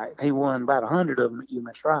UMS Wright. He won about 100 of them at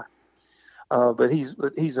UMS Wright. But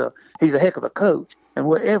he's a heck of a coach, and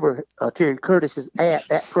wherever Terry Curtis is at,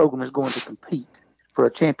 that program is going to compete. for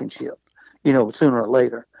a championship, sooner or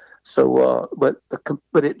later. So, but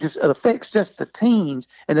it affects just the teens.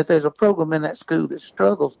 And if there's a program in that school that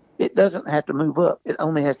struggles, it doesn't have to move up. It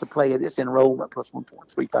only has to play at its enrollment plus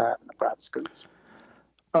 1.35 in the private schools.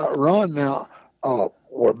 Ron, now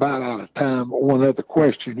we're about out of time. One other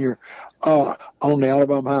question here. On the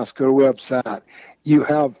Alabama High School website, you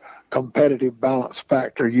have competitive balance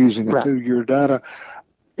factor using a 2-year data.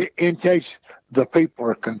 In case the people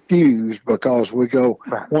are confused, because we go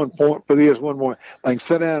 1 point for this, 1 point, they can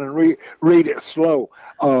sit down and read it slow.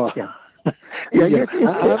 I'm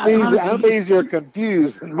easier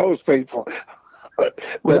confused than most people.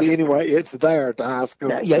 But anyway, it's there at the high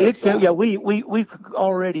school. We've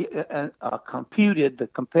already computed the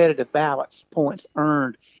competitive balance points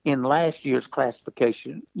earned in last year's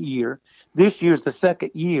classification year. This year's the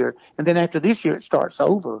second year, and then after this year it starts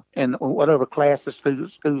over, and whatever class the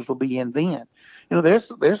schools will be in then.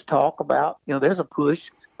 There's talk about, there's a push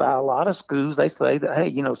by a lot of schools. They say that,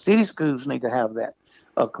 hey, city schools need to have that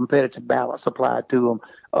competitive balance applied to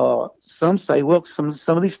them. Some say, well, some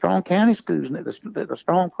of these strong county schools, the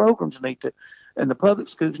strong programs need to, and the public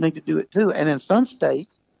schools need to do it too. And in some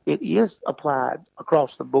states, it is applied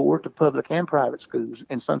across the board to public and private schools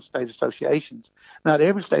in some state associations. Not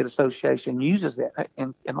every state association uses that.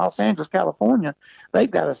 In Los Angeles, California, they've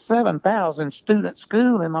got a 7,000 student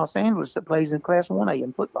school in Los Angeles that plays in Class 1A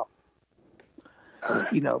in football.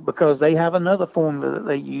 Because they have another formula that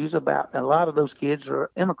they use about, a lot of those kids are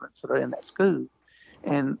immigrants that are in that school.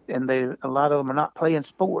 And a lot of them are not playing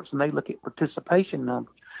sports, and they look at participation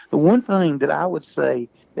numbers. The one thing that I would say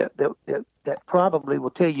that probably will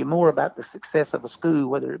tell you more about the success of a school,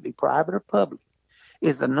 whether it be private or public,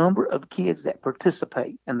 is the number of kids that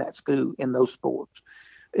participate in that school in those sports.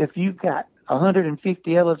 If you've got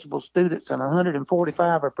 150 eligible students and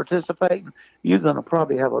 145 are participating, you're going to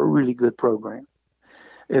probably have a really good program.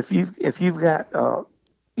 If you've got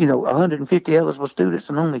 150 eligible students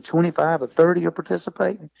and only 25 or 30 are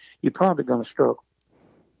participating, you're probably going to struggle.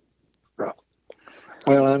 Right.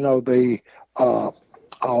 Well, I know the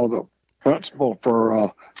principal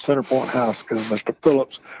for Center Point High School, Mr.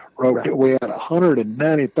 Phillips, wrote that we had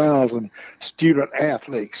 190,000 student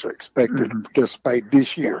athletes are expected to participate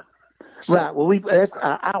this year. So, right. Well,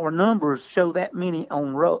 our numbers show that many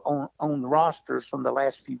on the rosters from the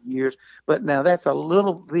last few years, but now that's a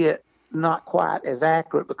little bit not quite as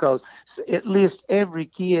accurate because it lists every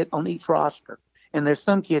kid on each roster. And there's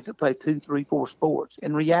some kids that play 2, 3, 4 sports.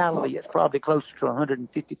 In reality, it's probably closer to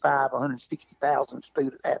 155, 160,000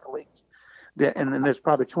 student athletes. And then there's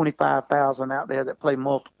probably 25,000 out there that play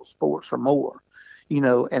multiple sports or more,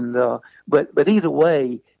 but either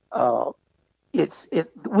way,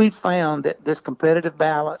 we found that this competitive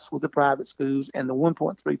balance with the private schools and the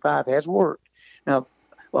 1.35 has worked. Now,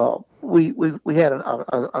 we had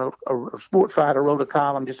a sports writer wrote a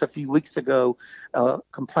column just a few weeks ago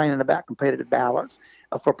complaining about competitive balance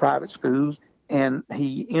for private schools, and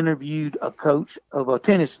he interviewed a coach of a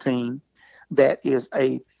tennis team that is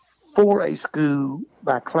a 4A school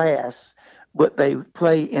by class, but they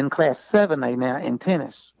play in Class 7A now in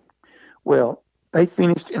tennis. Well, they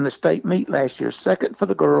finished in the state meet last year, second for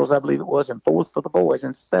the girls, I believe it was, and fourth for the boys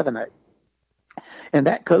in 7A. And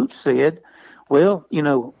that coach said, well,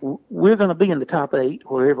 we're going to be in the top 8,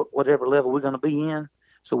 whatever level we're going to be in.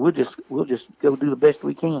 So we'll just go do the best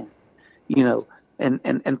we can,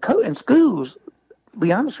 and schools, to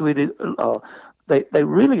be honest with you, they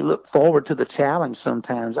really look forward to the challenge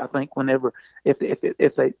sometimes. I think whenever, if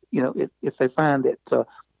they find that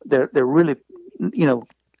they're really,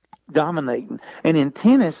 dominating. And in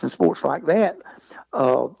tennis and sports like that,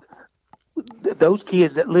 those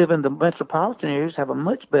kids that live in the metropolitan areas have a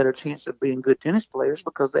much better chance of being good tennis players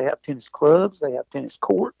because they have tennis clubs, they have tennis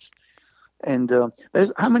courts. And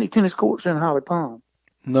there's how many tennis courts in Holly Palm?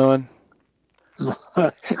 None.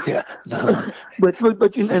 Yeah, no. But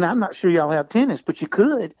and I'm not sure y'all have tennis, but you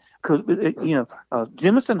could, because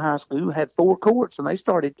Jemison High School had 4 courts, and they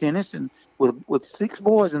started tennis and with 6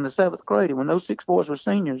 boys in the 7th grade. And when those 6 boys were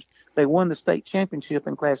seniors, they won the state championship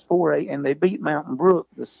in Class 4A, and they beat Mountain Brook,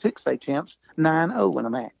 the 6A champs, 9-0 in a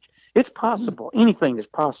match. It's possible. Anything is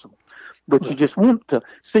possible. But you just want to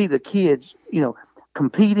see the kids,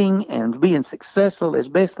 competing and being successful as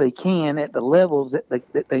best they can at the levels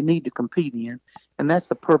that they need to compete in. And that's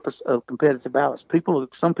the purpose of competitive balance.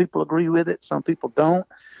 Some people agree with it, some people don't.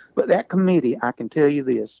 But that committee, I can tell you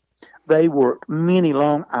this, they worked many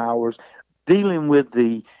long hours dealing with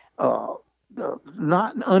the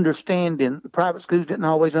not understanding. The private schools didn't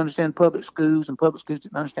always understand public schools, and public schools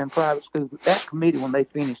didn't understand private schools. But that committee, when they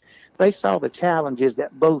finished, they saw the challenges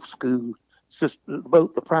that both schools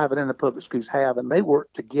both the private and the public schools have, and they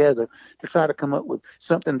work together to try to come up with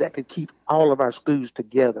something that could keep all of our schools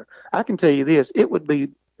together. I can tell you this, it would be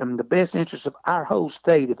in the best interest of our whole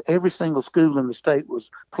state if every single school in the state was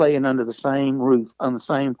playing under the same roof, on the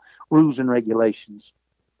same rules and regulations.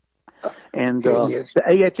 And the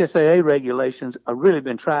AHSAA regulations have really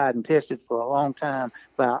been tried and tested for a long time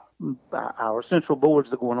by our central boards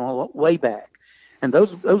that are going on way back. And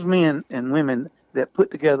those men and women that put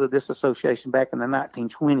together this association back in the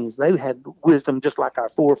 1920s, they had wisdom just like our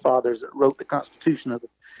forefathers that wrote the Constitution of the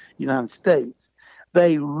United States.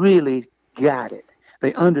 They really got it.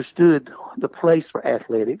 They understood the place for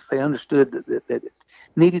athletics. They understood that it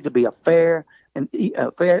needed to be a fair and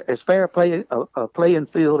as fair a playing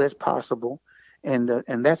field as possible, and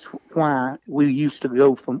that's why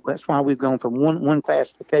that's why we've gone from one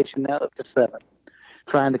classification now up to 7,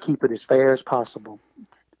 trying to keep it as fair as possible.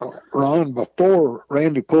 Ron, before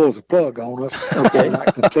Randy pulls the plug on us, okay, I'd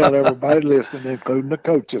like to tell everybody listening, including the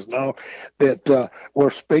coaches, now that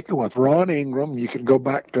we're speaking with Ron Ingram. You can go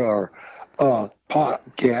back to our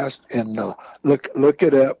podcast and look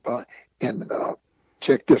it up and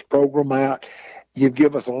check this program out. You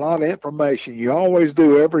give us a lot of information. You always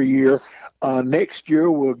do every year. Next year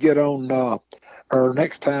we'll get on, or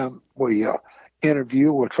next time we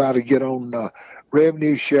interview, we'll try to get on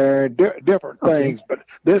revenue sharing, different things. Okay. But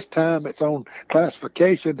this time it's on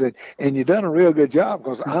classifications, and you've done a real good job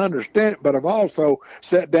because I understand it, but I've also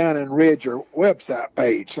sat down and read your website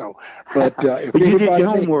page. So, but if you did your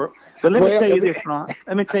homework. But let me tell you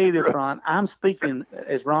this, Ron. I'm speaking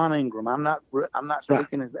as Ron Ingram. I'm not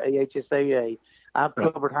speaking as AHSAA. I've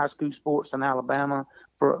covered high school sports in Alabama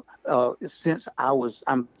for since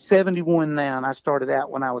I'm 71 now, and I started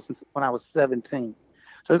out when I was 17.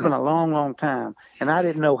 So it's been a long, long time, and I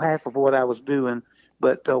didn't know half of what I was doing.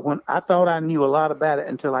 But when I thought I knew a lot about it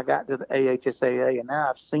until I got to the AHSAA, and now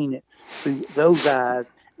I've seen it through those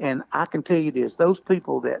eyes. And I can tell you this: those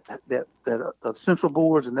people that are the central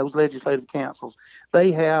boards and those legislative councils,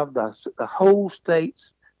 they have the whole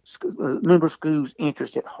state's member schools'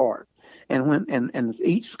 interest at heart. And and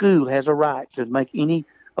each school has a right to make any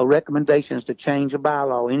recommendations to change a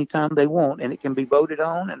bylaw anytime they want, and it can be voted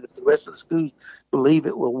on. And if the rest of the schools believe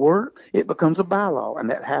it will work, it becomes a bylaw. And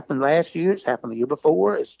that happened last year. It's happened the year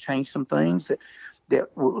before. It's changed some things that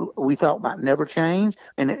we thought might never change,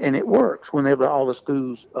 and it works whenever all the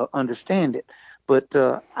schools understand it. But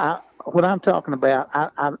what I'm talking about,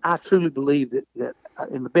 I truly believe that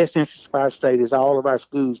in the best interest of our state is all of our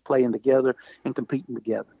schools playing together and competing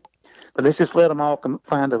together. But let's just let them all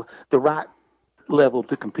find the right level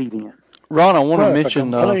to compete in. Ron, I want to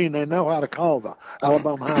mention. They know how to call the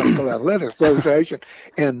Alabama High School Athletic Association,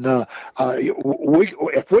 and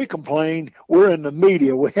if we complain, we're in the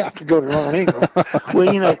media. We have to go to Ron Ingram.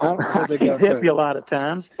 Well, I can't help you a lot of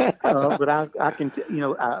times, but I can.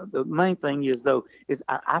 The main thing is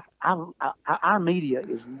our media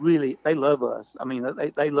is really, they love us. I mean,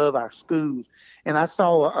 they love our schools. And I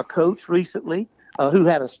saw a coach recently who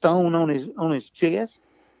had a stone on his chest.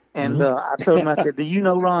 And I told him, I said, "Do you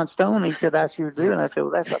know Ron Stone?" He said, "I sure do." And I said, "Well,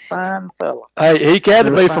 that's a fine fellow." Hey, he had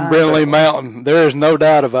to be from Brindley Mountain. There is no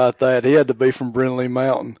doubt about that. He had to be from Brindley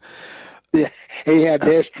Mountain. Yeah, he had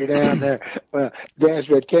Destry down there.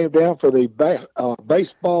 Destry came down for the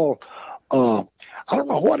baseball. I don't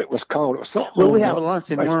know what it was called. It was something. Well, we have a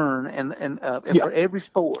lunch and learn, and for every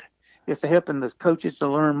sport, it's to helping the coaches to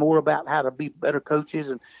learn more about how to be better coaches,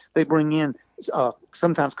 and they bring in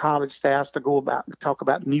sometimes college staffs to talk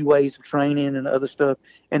about new ways of training and other stuff,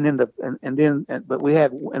 and but we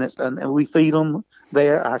have and we feed them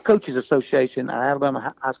there. Our coaches association, our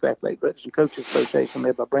Alabama High School Athletic Directors and Coaches Association,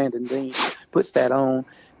 led by Brandon Dean, puts that on,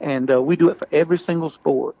 and we do it for every single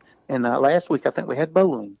sport. And last week I think we had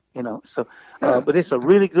bowling, so. But it's a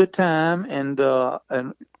really good time, and all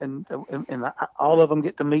of them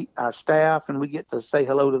get to meet our staff, and we get to say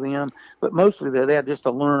hello to them. But mostly they're there just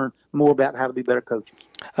to learn more about how to be better coaches.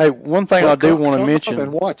 Hey, one thing I do want to mention.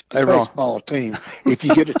 And watch the baseball team if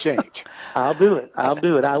you get a chance. I'll do it.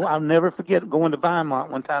 I'll never forget going to Vinemont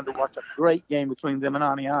one time to watch a great game between them and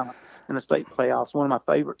Aniana in the state playoffs. One of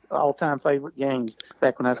my all-time favorite games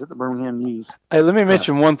back when I was at the Birmingham News. Hey, let me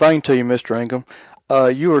mention one thing to you, Mr. Ingram.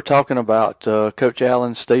 You were talking about Coach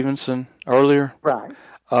Alan Stevenson earlier. Right.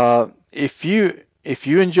 If you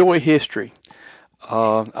enjoy history,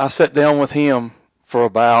 I sat down with him for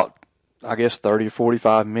about, 30 or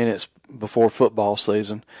 45 minutes before football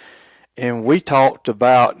season, and we talked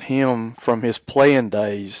about him from his playing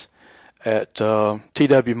days at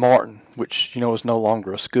T.W. Martin, which is no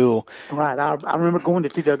longer a school. Right. I remember going to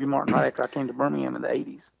T.W. Martin right after I came to Birmingham in the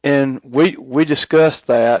 80s. And we discussed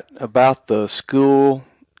that about the school,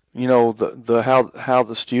 the how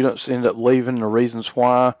the students end up leaving, the reasons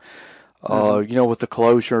why, with the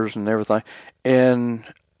closures and everything. And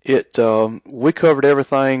we covered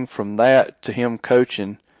everything from that to him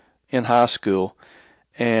coaching in high school.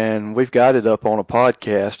 And we've got it up on a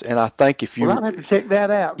podcast. And I think if you... Well, I'll have to check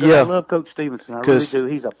that out. Yeah. I love Coach Stevenson. I really do.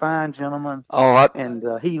 He's a fine gentleman. And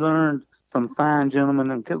he learned from fine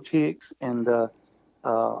gentlemen and Coach Hicks. And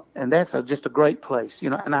that's just a great place.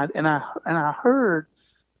 And I heard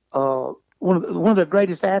one of the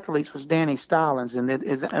greatest athletes was Danny Stallings. And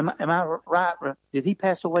am I right? Did he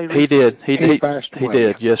pass away recently? He did. He passed away. He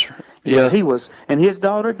did, yes, sir. Yeah. He was. And his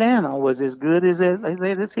daughter, Dana, was as good as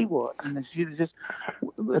he was. And she'd just,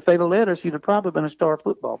 if they'd have let her, she'd have probably been a star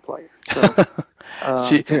football player. So,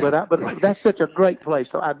 but that's such a great place.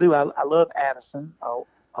 So I love Addison.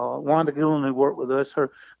 Wanda Gillen, who worked with us,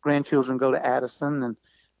 her grandchildren go to Addison,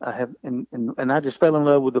 and I just fell in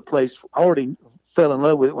love with the place. I already fell in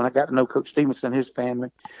love with it when I got to know Coach Stevenson and his family,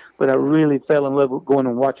 but I really fell in love with going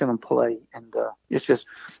and watching them play. And it's just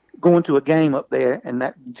going to a game up there, and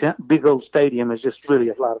that big old stadium is just really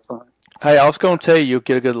a lot of fun. Hey, I was going to tell you, you'll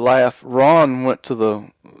get a good laugh. Ron went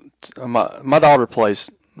to my daughter plays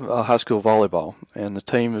high school volleyball, and the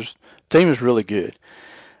team is really good.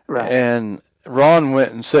 Right. And Ron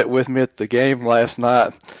went and sat with me at the game last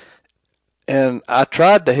night, and I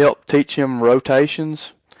tried to help teach him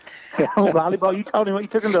rotations. Volleyball? You told him you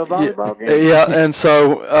took him to a volleyball game? Yeah, and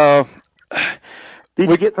so... Did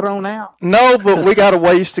you get thrown out? No, but we got a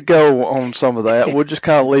ways to go on some of that. We'll just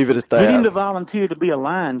kind of leave it at that. Get him to volunteer to be a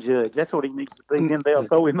line judge. That's what he needs to be. Then they'll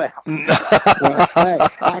throw him out. Well, hey,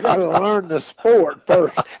 I got to learn the sport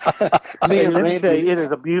first. Let me tell you, it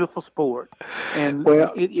is a beautiful sport, and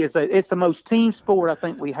it's the most team sport I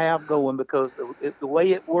think we have going, because the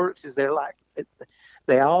way it works is they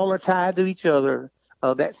all are tied to each other.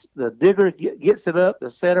 That's the digger gets it up, the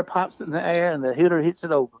setter pops it in the air, and the hitter hits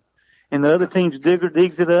it over. And the other team's digger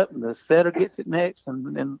digs it up, and the setter gets it next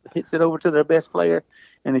and hits it over to their best player.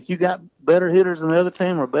 And if you got better hitters than the other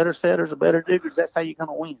team, or better setters or better diggers, that's how you're going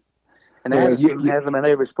to win. And Addison has them in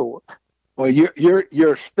every sport. Well,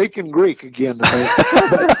 you're speaking Greek again to me.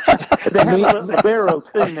 They have a libero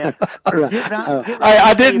too now.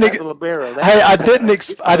 I didn't explain.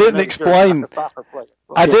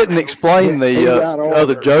 I didn't explain the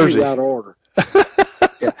other jersey. He's out of order.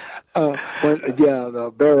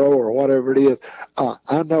 The barrow or whatever it is.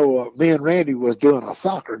 I know me and Randy was doing a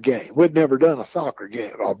soccer game. We'd never done a soccer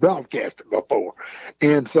game or broadcasting before.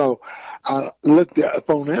 And so I looked up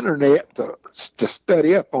on the internet to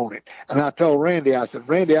study up on it. And I told Randy, I said,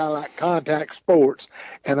 Randy, I like contact sports,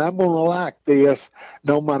 and I'm going to like this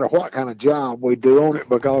no matter what kind of job we do on it,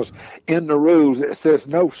 because in the rules it says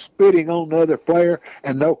no spitting on the other player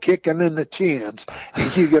and no kicking in the chins,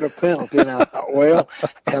 and you get a penalty. And I thought, well,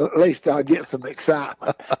 at least I'll get some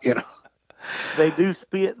excitement, They do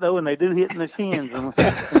spit, though, and they do hit in the shins. And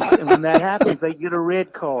when that happens, they get a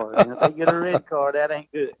red card. And if they get a red card, that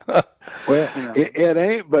ain't good. Well, it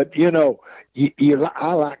ain't, but,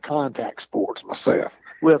 I like contact sports myself.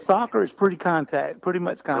 Well, soccer is pretty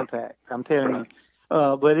much contact, I'm telling you.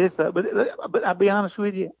 But I'll be honest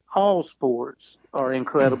with you, all sports are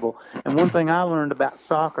incredible. And one thing I learned about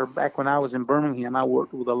soccer back when I was in Birmingham, I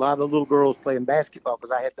worked with a lot of little girls playing basketball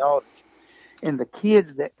because I had daughters. And the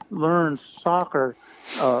kids that learn soccer,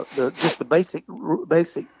 just the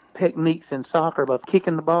basic techniques in soccer of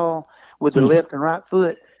kicking the ball with the left and right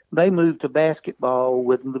foot, they move to basketball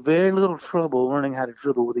with very little trouble learning how to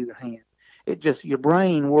dribble with either hand. Your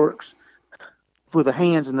brain works with the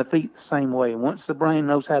hands and the feet the same way. And once the brain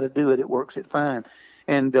knows how to do it, it works it fine.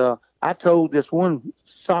 And I told this one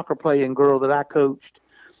soccer playing girl that I coached,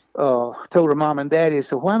 told her mom and daddy, I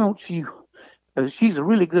said, why don't you, she's a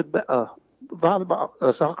really good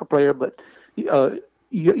volleyball soccer player, but you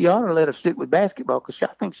ought to let her stick with basketball, because I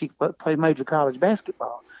think she played major college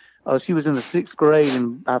basketball. She was in the 6th grade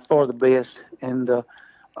and by far the best. And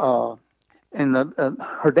her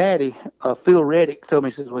daddy, Phil Reddick, told me,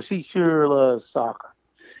 he says, well, she sure loves soccer,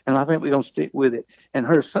 and I think we're going to stick with it.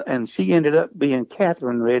 And she ended up being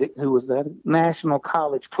Catherine Reddick, who was the National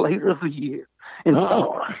College Player of the Year. And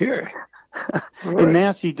and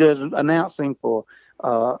now she does some announcing for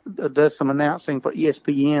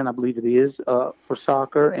ESPN, I believe it is, for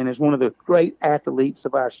soccer, and is one of the great athletes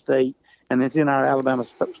of our state, and is in our Alabama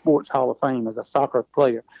Sports Hall of Fame as a soccer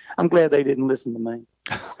player. I'm glad they didn't listen to me.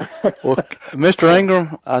 Well, Mr.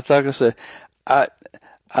 Ingram, like I said,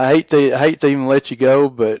 I hate to even let you go,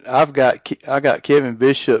 but I got Kevin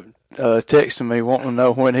Bishop texting me wanting to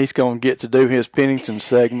know when he's going to get to do his Pennington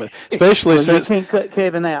segment, especially Well, since you can't cut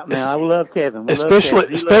Kevin out now. I love Kevin. We love especially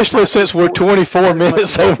Kevin. He loves especially since we're sports 24 as much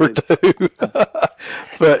minutes as I over do. two.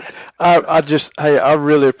 But I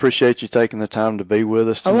really appreciate you taking the time to be with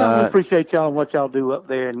us Oh, well, we tonight. appreciate y'all and what y'all do up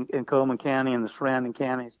there in Coleman County and the surrounding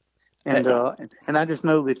counties. And I just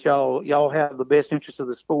know that y'all have the best interest of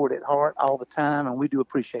the sport at heart all the time, and we do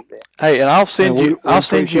appreciate that. Hey, and I'll send And you we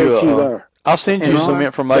appreciate you there. I'll send And you some Ron,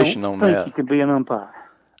 information don't on think that. you can be an umpire.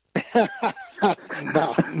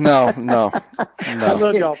 No. No. I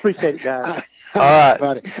love y'all. Appreciate it, guys. All right,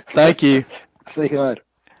 buddy. thank you. See you later.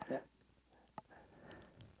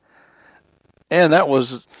 And that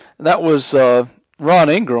was Ron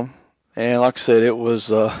Ingram, and like I said, it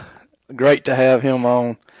was great to have him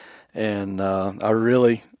on, and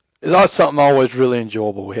it's something always really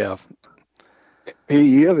enjoyable we have.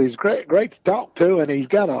 He is. He's great to talk to, and he's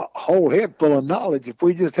got a whole head full of knowledge. If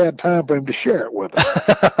we just had time for him to share it with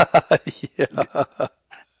us. Yeah.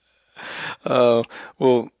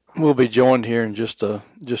 We'll be joined here in just a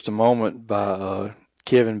moment by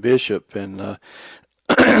Kevin Bishop, and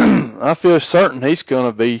I feel certain he's going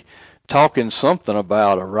to be talking something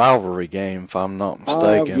about a rivalry game, if I'm not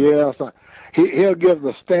mistaken. Oh, yes. He'll give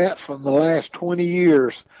the stats from the last 20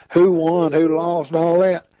 years, who won, who lost, and all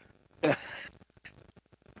that.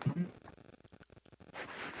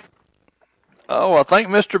 Oh, I think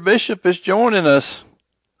Mr. Bishop is joining us.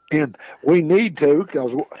 And we need to,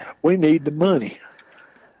 because we need the money.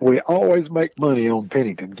 We always make money on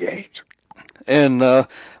Pennington games. And like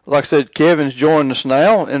I said, Kevin's joining us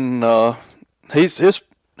now, and he's part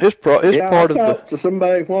of the. I talked to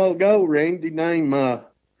somebody a while ago, Randy, named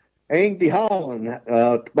Andy Holland.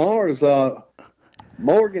 Tomorrow's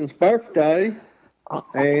Morgan's birthday,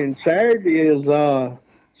 and Saturday is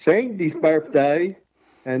Sandy's birthday,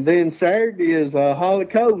 and then Saturday is Holly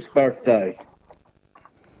Cole's birthday.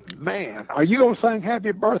 Man, are you going to sing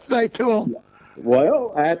happy birthday to him?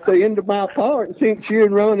 Well, at the end of my part, since you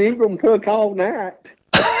and Ron Ingram took all night.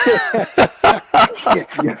 Hey,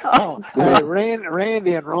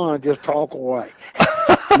 Randy and Ron just talk away.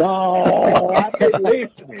 No, I've been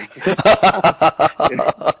listening.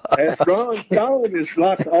 As Ron Stone is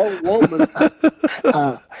like an old woman.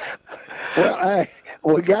 Well,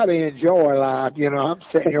 we got to enjoy life. You know, I'm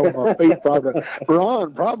sitting here with my feet probably.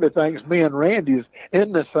 Ron probably thinks me and Randy's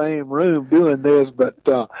in the same room doing this, but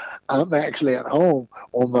I'm actually at home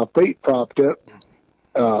with my feet propped up.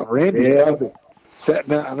 Randy's probably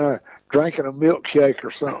sitting out there drinking a milkshake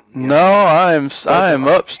or something. No, I am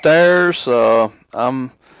upstairs.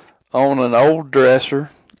 I'm on an old dresser,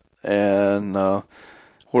 and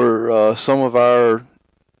where some of our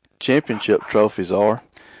championship trophies are,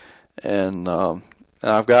 and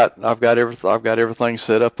I've got everything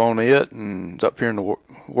set up on it, and it's up here in the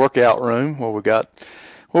workout room where we can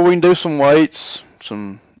do some weights,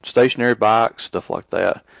 some stationary bikes, stuff like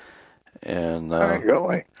that. And there you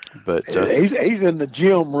go. But he's in the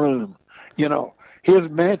gym room. You know, his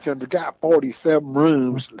mansion's got 47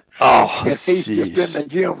 rooms. Oh, and he's just in the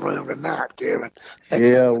gym room tonight, Kevin.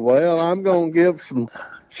 Yeah, well, I'm going to give some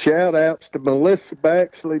shout-outs to Melissa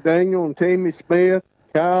Baxley, Daniel and Timmy Smith,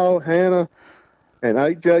 Kyle, Hannah, and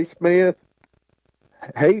A.J. Smith,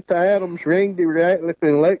 Heath Adams, Randy Ratliff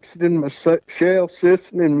in Lexington, Michelle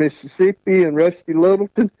Sisson in Mississippi, and Rusty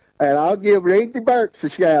Littleton. And I'll give Randy Burks a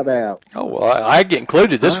shout-out. Oh, well, I get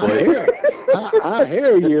included this week. I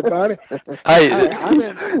hear you, buddy. Hey,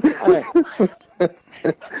 I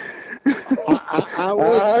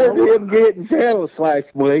heard him getting jealous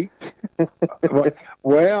last week.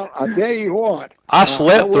 Well, I tell you what. I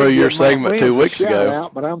slept through your segment 2 weeks ago.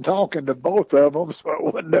 Out, but I'm talking to both of them, so it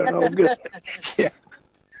wouldn't do no good. Yeah.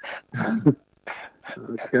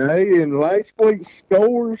 Okay, and last week's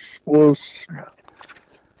scores was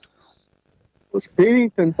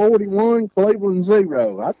Pennington 41, Cleveland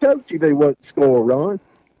 0. I told you they wouldn't score, Ron.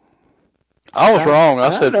 I was wrong. I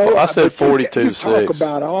said 42-6. Talk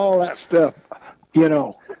about all that stuff. You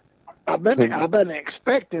know, I've been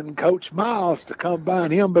expecting Coach Miles to come by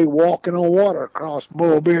and him be walking on water across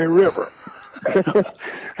Mulberry River.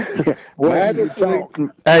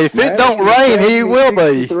 Madison, hey, if it don't rain, he will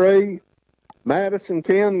be. 3, Madison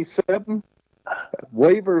County 7,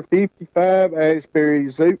 Weaver 55,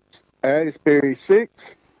 Asbury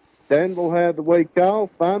 6. Danville had the week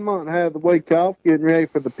off. Vinemont had the week off, getting ready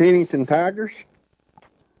for the Pennington Tigers.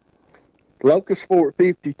 Locust Fort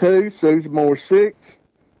 52, Susamore 6,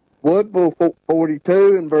 Woodville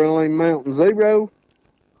 42, and Berlin Mountain 0.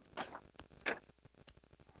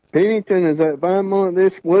 Pennington is at Vinemont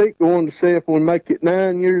this week, going to see if we make it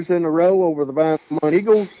 9 years in a row over the Vinemont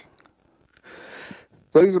Eagles.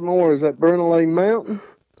 Susan Moore is at Bernalillo Mountain.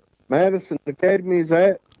 Madison Academy is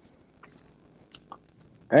at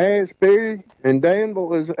Asbury, and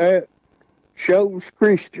Danville is at Shows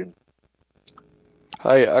Christian.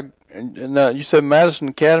 Hey, now you said Madison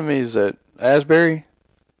Academy is at Asbury?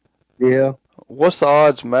 Yeah. What's the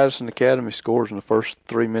odds Madison Academy scores in the first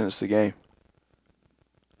 3 minutes of the game?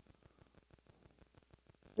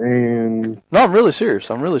 And No, I'm really serious.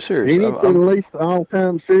 Pennington leads the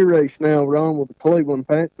all-time series now, Ron, with the Cleveland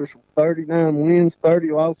Panthers with 39 wins,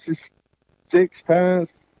 30 losses, 6 ties.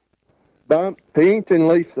 Pennington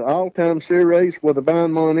leads the all-time series with the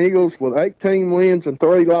Vinemont Eagles with 18 wins and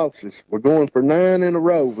 3 losses. We're going for 9 in a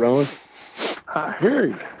row, Ron. I hear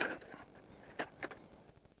you.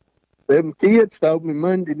 Them kids told me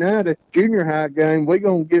Monday night at the junior high game, we're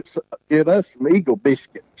going to get us some Eagle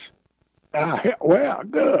biscuits. Well,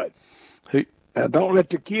 good. Now, don't let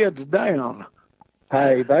the kids down.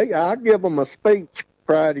 Hey, I'll give them a speech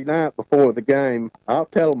Friday night before the game. I'll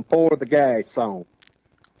tell them pour the gas on.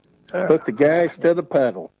 Put the gas to the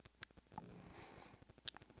pedal.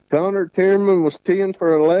 Connor Tierman was 10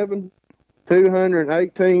 for 11,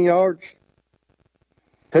 218 yards,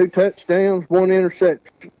 2 touchdowns, 1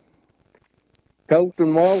 interception.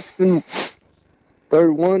 Colton Walston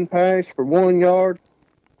threw 1 pass for 1 yard,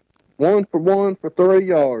 1 for 1 for 3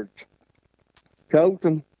 yards.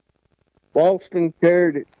 Colton Walston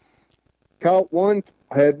carried it,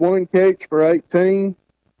 had 1 catch for 18.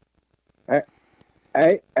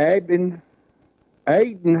 Aiden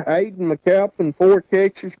McAlpin, 4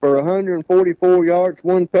 catches for 144 yards,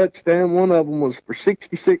 1 touchdown. One of them was for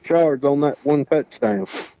 66 yards on that 1 touchdown.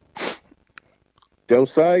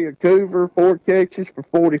 Josiah Coover, 4 catches for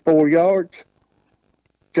 44 yards.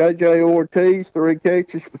 J.J. Ortiz, 3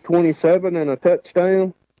 catches for 27 and a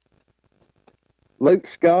touchdown. Luke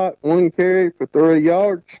Scott, 1 carry for 3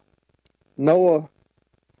 yards. Noah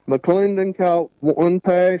McClendon caught 1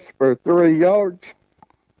 pass for 3 yards.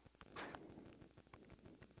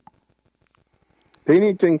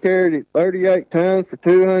 Pennington carried it 38 times for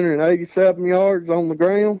 287 yards on the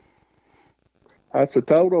ground. That's a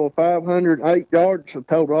total of 508 yards of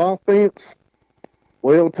total offense.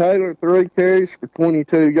 Will Taylor, 3 carries for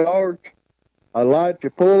 22 yards. Elijah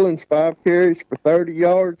Pullins, 5 carries for 30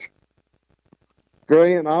 yards.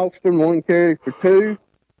 Grant Austin, 1 carry for 2.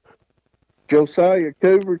 Josiah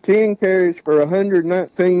Coover, 10 carries for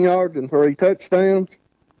 119 yards and 3 touchdowns.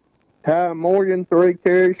 Ty Morgan, 3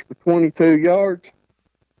 carries for 22 yards.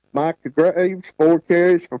 Micah Graves, 4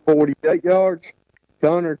 carries for 48 yards.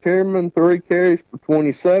 Connor Tierman, 3 carries for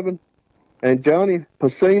 27. And Johnny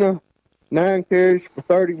Pacina, 9 carries for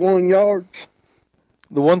 31 yards.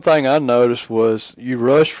 The one thing I noticed was you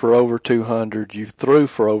rushed for over 200, you threw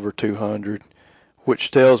for over 200, which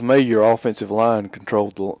tells me your offensive line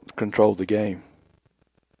controlled the game.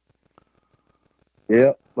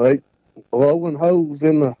 Yep, they blowing holes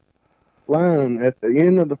in the line at the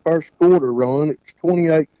end of the first quarter, Ron. It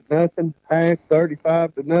was 28-0, half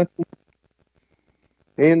 35-0.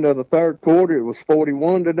 End of the third quarter, it was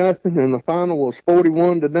 41-0, and the final was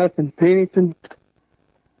 41-0 Pennington.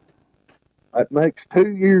 That makes 2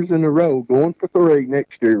 years in a row, going for 3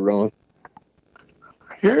 next year, Ron.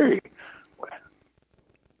 Here.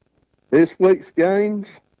 This week's games,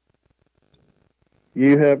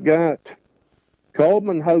 you have got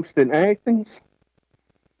Coleman hosting Athens.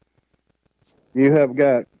 You have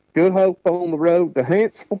got Good Hope on the road to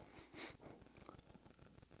Hansville.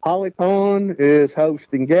 Holly Pond is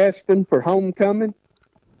hosting Gaston for homecoming.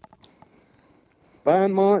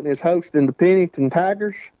 Vinemont is hosting the Pennington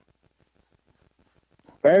Tigers.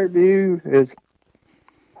 Fairview is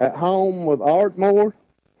at home with Ardmore.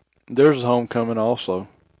 There's a homecoming also.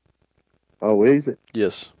 Oh, is it?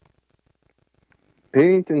 Yes.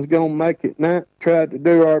 Pennington's going to make it try to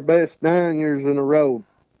do our best 9 years in a row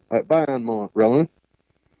at Vinemont, Ron.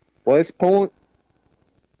 West Point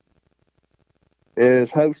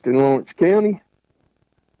is hosting Lawrence County.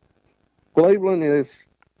 Cleveland is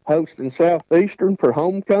hosting Southeastern for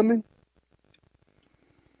homecoming.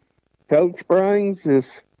 Coach Springs is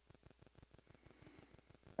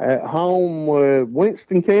at home with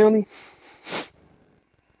Winston County.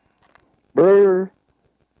 Brewer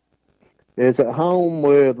is at home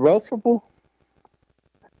with Russellville.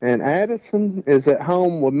 And Addison is at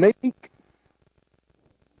home with Meek.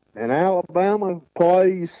 And Alabama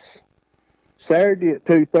plays Saturday at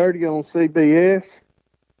 2:30 on CBS.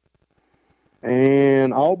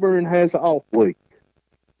 And Auburn has an off week.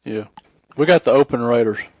 Yeah. We got the open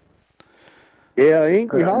Raiders. Yeah,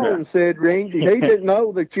 Inky Holland said, Randy, he didn't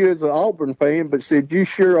know that you was an Auburn fan, but said you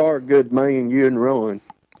sure are a good man, you and Ron.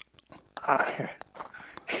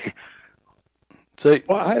 See,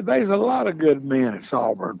 Well, hey, there's a lot of good men that's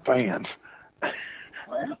Auburn fans.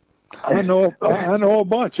 I know a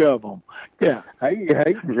bunch of them. Yeah. Hey,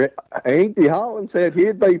 Inky Holland said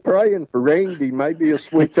he'd be praying for Randy. Maybe he'll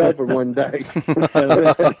switch over one day.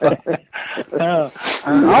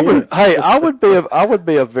 I would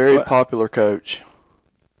be a very popular coach.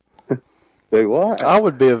 Do what? I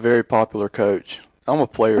would be a very popular coach. I'm a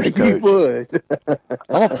player's coach. You would.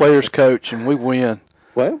 I'm a player's coach, and we win.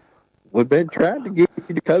 Well, we've been trying to get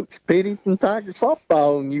you to coach Pennington Tiger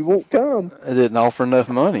softball, and you won't come. They didn't offer enough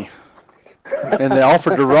money, and they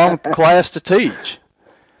offered the wrong class to teach.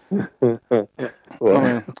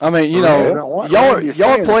 Well, I mean, you know, y'all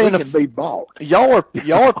are playing y'all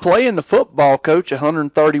are playing the football coach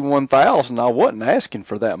 $131,000. I wasn't asking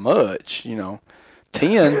for that much, you know.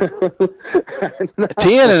 10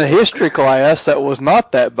 in a history class, that was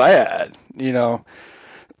not that bad, you know.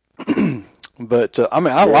 But I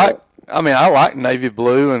like navy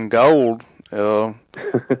blue and gold.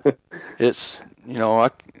 It's, you know,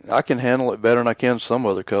 I can handle it better than I can some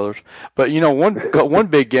other colors. But you know, one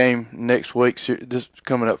big game next week, this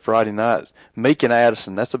coming up Friday night, Meek and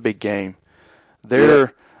Addison. That's a big game.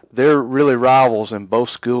 They're really rivals in both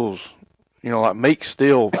schools. You know, like Meek's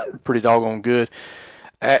still pretty doggone good.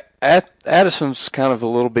 Addison's kind of a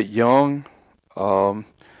little bit young.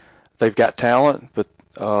 They've got talent, but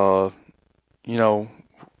you know,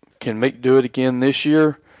 can Meek do it again this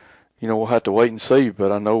year? You know, we'll have to wait and see.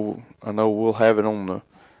 But I know we'll have it on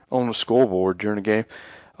the scoreboard during the game.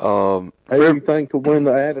 Who do you think will win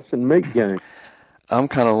the Addison Meek game? I'm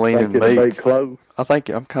kind of leaning Meek. I think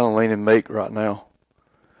I'm kind of leaning Meek right now.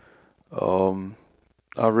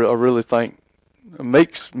 I really think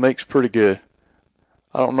Meek's pretty good.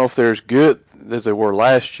 I don't know if they're as good as they were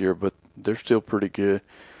last year, but they're still pretty good.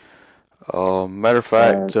 Matter of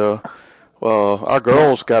fact, our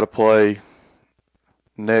girls got to play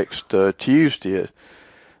next Tuesday at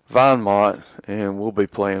Vinemont, and we'll be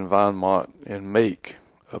playing Vinemont and Meek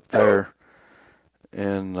up there.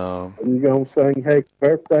 And you gonna sing "Happy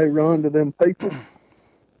Birthday" Ron to them people?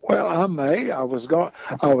 Well, I may. I was going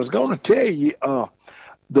to tell you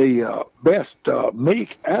the best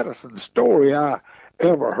Meek Addison story I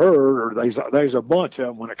ever heard, or there's a bunch of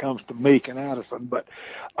them when it comes to Meek and Addison, but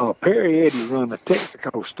Perry Eddy run the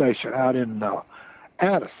Texaco station out in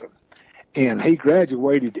Addison, and he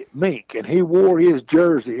graduated at Meek, and he wore his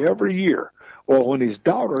jersey every year. Well, when his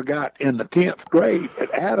daughter got in the 10th grade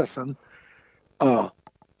at Addison,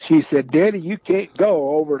 she said, "Daddy, you can't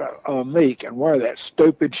go over to Meek and wear that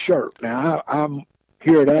stupid shirt." Now, I'm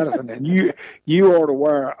here at Addison, and you ought to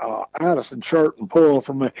wear a Addison shirt and pull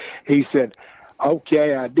from me. He said,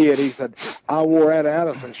 "Okay, I did." He said, "I wore that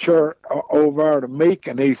Addison shirt over there to Meek,"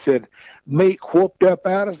 and he said, Meek whooped up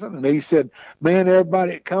Addison, and he said, "Man,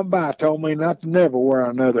 everybody that come by told me not to never wear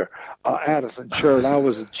another Addison shirt. I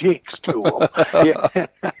was a jinx to them." Yeah.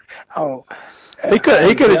 Oh. He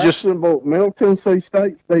could have just Middle Tennessee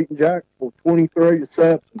State beating Jacksonville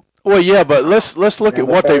 23-7. Well, yeah, but let's look at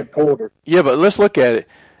what they. Yeah, but let's look at it.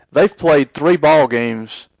 They've played 3 ball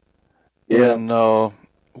games in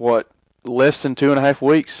less than 2.5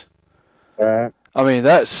 weeks. Right. I mean,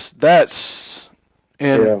 that's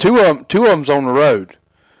and two of them's on the road.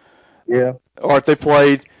 Yeah. Or if they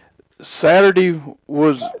played Saturday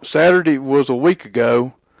was a week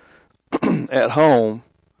ago at home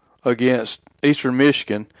against Eastern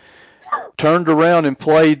Michigan. Turned around and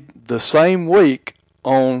played the same week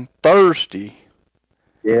on Thursday.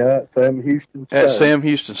 Yeah, at Sam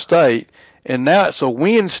Houston State. And now it's a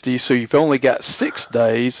Wednesday, so you've only got 6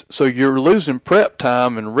 days, so you're losing prep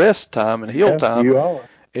time and rest time and hill time. You are.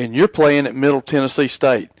 And you're playing at Middle Tennessee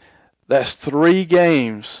State. That's 3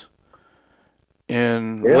 games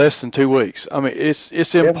in less than 2 weeks. I mean,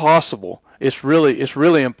 it's impossible. It's really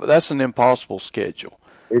that's an impossible schedule.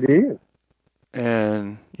 It is.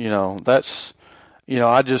 And that's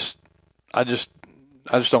I just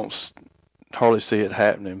don't hardly see it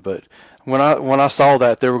happening. But when I saw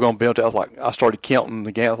that they were going to be able to, I started counting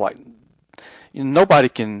the game. I was like, nobody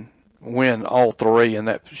can win all 3 in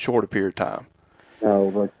that short a period of time. No,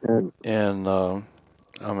 but and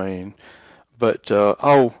I mean, but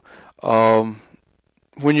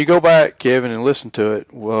when you go back, Kevin, and listen to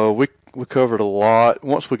it, well, we covered a lot.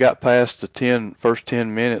 Once we got past the first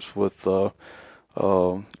 10 minutes with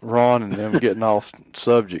Ron and them getting off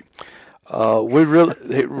subject, we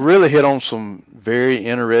really hit on some very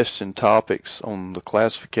interesting topics on the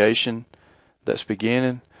classification that's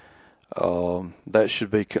beginning. That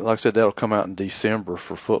should be, like I said, that'll come out in December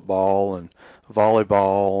for football and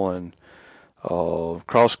volleyball and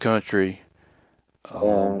cross country.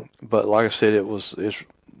 But like I said,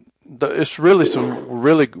 it's really some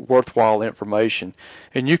really worthwhile information,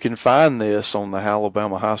 and you can find this on the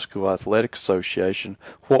Alabama High School Athletic Association.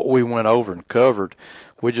 What we went over and covered,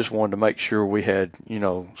 we just wanted to make sure we had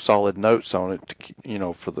solid notes on it.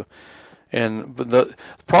 But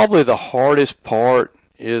probably the hardest part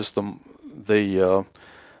is the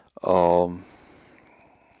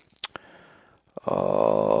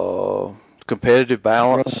competitive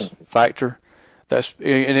balance factor.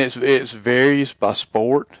 It varies by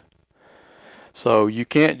sport. So you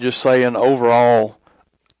can't just say an overall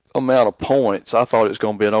amount of points. I thought it was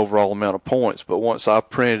going to be an overall amount of points, but once I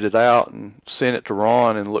printed it out and sent it to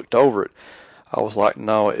Ron and looked over it, I was like,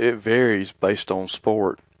 no, it varies based on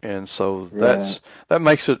sport, and so that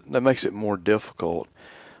makes it more difficult.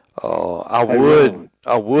 I would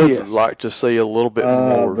like to see a little bit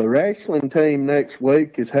more. The wrestling team next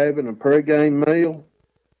week is having a pregame meal.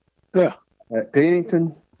 Yeah. At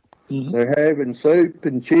Pennington. Mm-hmm. They're having soup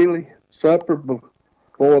and chili supper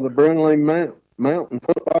before the Brunley Mountain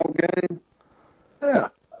football game. Yeah.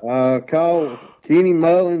 Call Kenny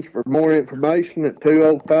Mullins for more information at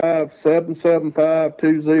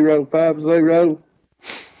 205-775-2050.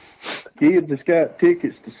 Kids that's got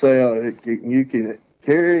tickets to sell. You can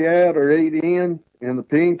carry out or eat in the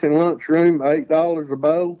Pennington lunchroom, $8 a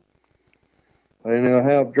bowl. And they'll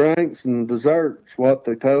have drinks and desserts, what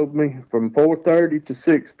they told me, from 4:30 to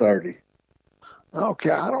 6:30. Okay,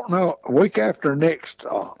 I don't know. A week after next,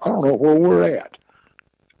 I don't know where we're at,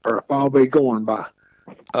 or if I'll be going by.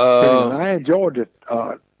 I enjoyed it.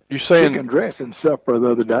 You saying chicken dressing supper the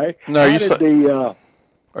other day? No,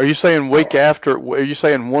 are you saying week after? Are you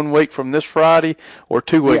saying 1 week from this Friday, or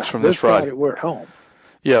 2 weeks from this Friday? We're at home.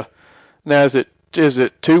 Yeah. Now is it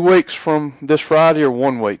 2 weeks from this Friday or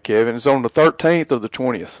 1 week, Kevin? It's on the 13th or the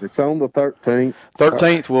 20th? It's on the 13th.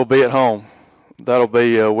 13th we'll be at home. That'll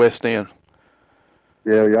be West End.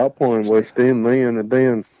 Yeah, y'all playing West End then, and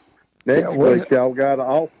then next week y'all got an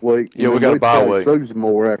off week. Yeah, we got a bye week. Susan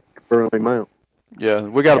more after Burley Mount. Yeah,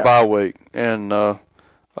 we got a bye week, and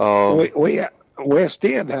West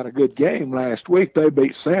End had a good game last week. They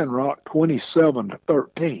beat Sandrock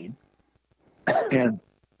 27-13, and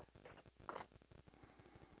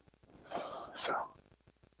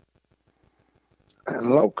and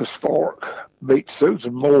Locust Fork beat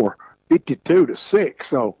Susan Moore 52-6.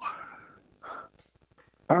 So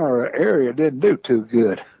our area didn't do too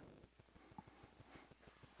good.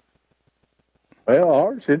 Well,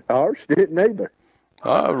 ours didn't either.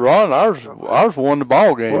 Ron, ours won the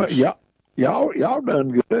ball games. Well, y'all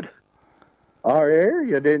done good. Our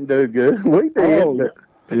area didn't do good. We did.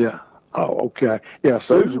 Yeah. Oh, okay. Yeah,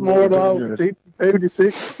 Susan Moore lost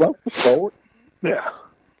 52-6 Locust Fork. Yeah.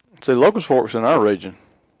 See, Locust Fork's in our region.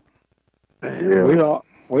 And we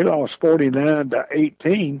lost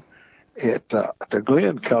 49-18 to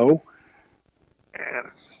Glencoe.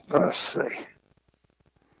 And let's see.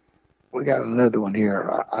 We got another one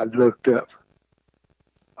here. I looked up.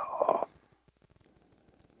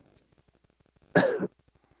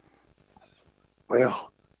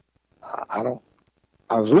 Well, I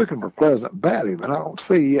was looking for Pleasant Valley, but I don't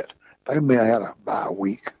see it. They may have had a bye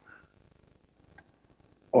week.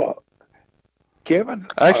 Well, Kevin?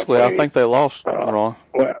 Actually, I think they lost, Ron.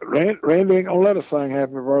 Well, Randy ain't going to let us sing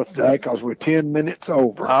happy birthday because we're 10 minutes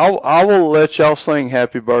over. I will let y'all sing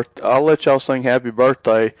happy birthday. I'll let y'all sing happy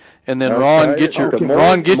birthday, and then Ron, get your...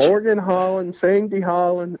 Morgan Holland, Sandy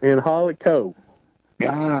Holland, and Holly Cole.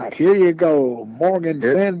 God, here you go. Morgan,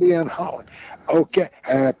 Sandy, and Holland. Okay.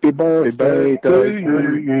 Happy birthday to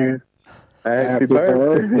you. Happy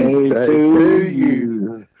birthday to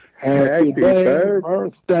you. Happy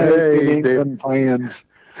birthday, Pennington fans.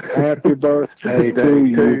 Happy birthday to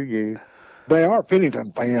you. They are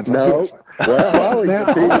Pennington fans. No. Well, Holly's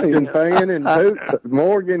a Pennington fan, and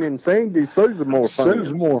Morgan and Sandy, Susan Moore fans.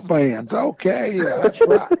 Susan Moore fans. Okay, yeah, that's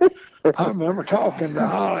right. I remember talking to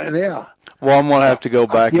Holly, yeah. Well, I'm going to have to go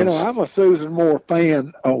back. I'm a Susan Moore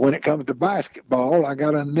fan when it comes to basketball. I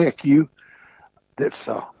got a nephew that's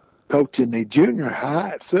coaching the junior high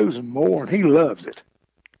at Susan Moore, and he loves it.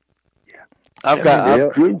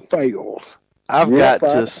 Drew Fails. I've got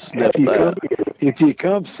to snip that. If you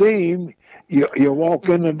come see him, you walk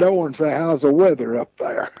in the door and say, "How's the weather up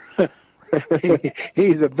there?"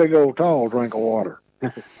 He's a big old tall drink of water.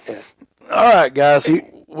 All right, guys.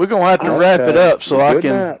 We're going to have to wrap it up so I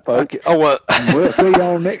can. We'll see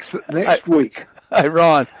y'all next week. Hey,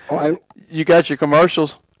 Ron, you got your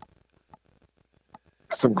commercials?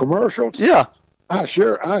 Some commercials? Yeah. I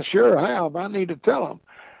sure have. I need to tell them,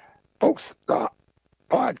 folks.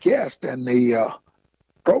 Podcast and the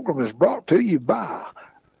program is brought to you by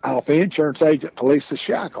Alpha Insurance Agent Talisa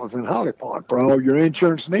Shackles in Holly Pond. For all your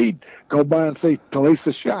insurance need, go by and see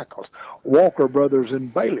Talisa Shackles. Walker Brothers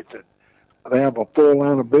in Baileyton. They have a full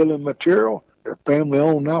line of building material. They're family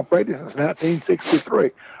owned and operated since 1963.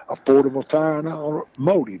 Affordable Tire and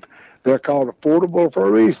Automotive. They're called affordable for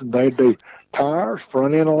a reason. They do tires,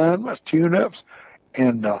 front end alignments, tune ups,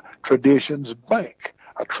 and Traditions Bank,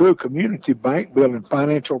 a true community bank building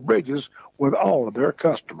financial bridges with all of their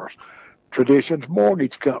customers. Traditions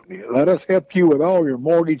Mortgage Company. Let us help you with all your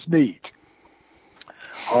mortgage needs.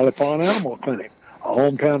 Holly Pond Animal Clinic, a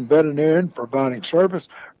hometown veterinarian providing service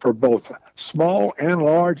for both small and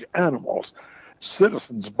large animals.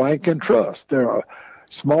 Citizens Bank and Trust. They're a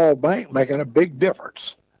small bank making a big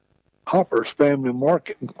difference. Hopper's Family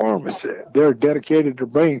Market and Pharmacy. They're dedicated to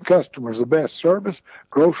bringing customers the best service,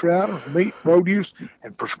 grocery items, meat, produce,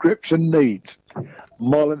 and prescription needs.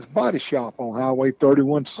 Mullins Body Shop on Highway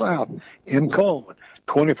 31 South in Coleman.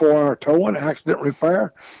 24-hour towing, accident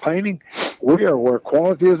repair, painting. We are where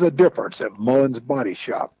quality is a difference at Mullins Body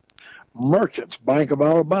Shop. Merchants Bank of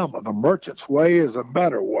Alabama. The Merchants Way is a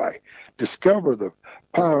better way. Discover the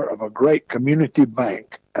power of a great community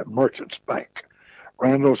bank at Merchants Bank.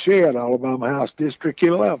 Randall Shed, Alabama House District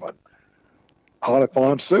 11. Holly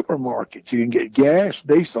Pond Supermarket. You can get gas,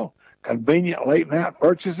 diesel, convenient late night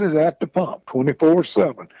purchases at the pump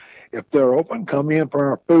 24/7. If they're open, come in for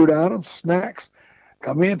our food items, snacks.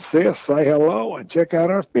 Come in, see us, say hello, and check out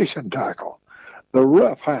our fishing tackle. The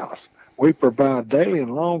Rough House. We provide daily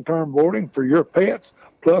and long-term boarding for your pets,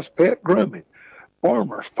 plus pet grooming.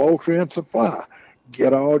 Farmers, Poultry and Supply.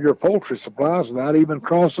 Get all your poultry supplies without even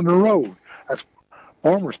crossing the road. That's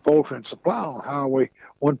Farmers Poultry and Supply on Highway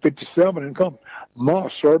 157 in Compton.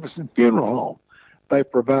 Moss Service and Funeral Home. They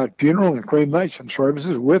provide funeral and cremation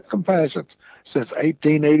services with compassion since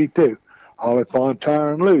 1882. Holly Pond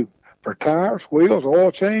Tire and Lube. For tires, wheels,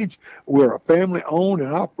 oil change, we're a family-owned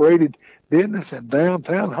and operated business in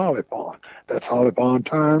downtown Holly Pond. That's Holly Pond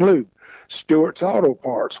Tire and Lube. Stewart's Auto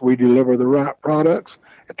Parts. We deliver the right products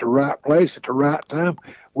at the right place at the right time.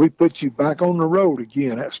 We put you back on the road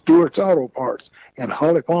again at Stewart's Auto Parts in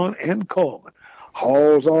Holly Pond and Coleman.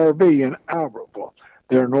 Hall's RV in Albertville.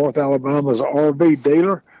 They're North Alabama's RV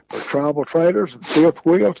dealer for travel trailers and fifth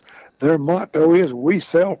wheels. Their motto is, we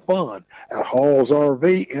sell fun at Hall's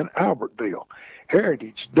RV in Albertville.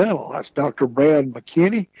 Heritage Dental, that's Dr. Brad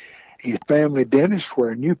McKinney. He's family dentist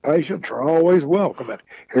where new patients are always welcome at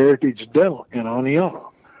Heritage Dental in Aniana.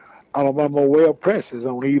 Alabama Well Presses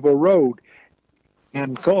on Evil Road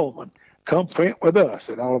in Coleman. Come print with us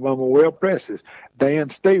at Alabama Well Presses. Dan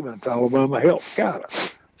Stevens, Alabama Health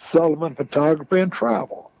Guidance. Sullivan Photography and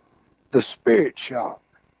Travel. The Spirit Shop.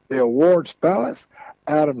 The Awards Palace.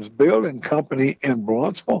 Adams Building Company in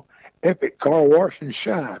Blunsville. Epic Car Wash and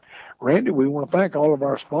Shine. Randy, we want to thank all of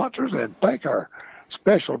our sponsors and thank our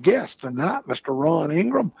special guest tonight, Mr. Ron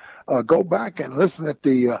Ingram. Go back and listen at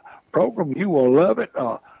the program. You will love it.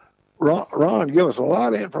 Ron gave us a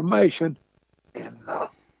lot of information, and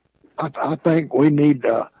I think we need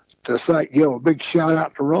to give a big shout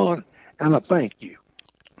out to Ron and a thank you.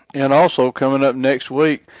 And also coming up next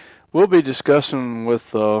week, we'll be discussing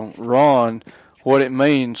with Ron what it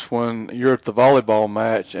means when you're at the volleyball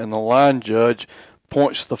match and the line judge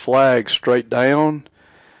points the flag straight down.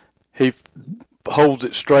 He holds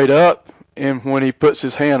it straight up, and when he puts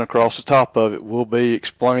his hand across the top of it, we'll be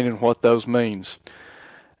explaining what those means.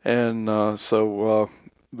 And but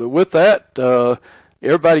with that,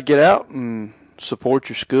 everybody get out and support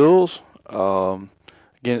your schools. Again,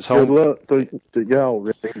 it's home. Good luck to y'all,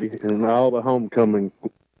 Randy, and all the homecoming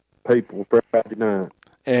people Friday night.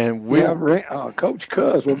 And Coach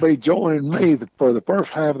Cuz will be joining me for the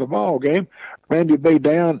first half of the ball game. Randy will be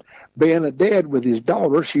down being a dad with his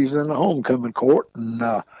daughter. She's in the homecoming court,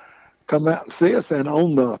 and come out and see us. And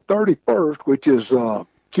on the 31st, which is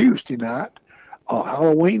Tuesday night,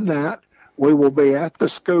 Halloween night, we will be at the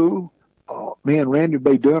school. Me and Randy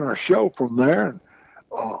will be doing our show from there,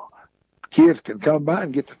 and kids can come by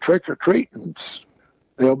and get the trick or treat, and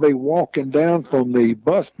they'll be walking down from the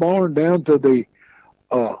bus barn down to the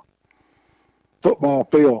football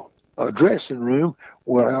field dressing room.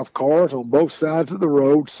 We'll have cars on both sides of the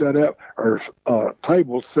road set up, or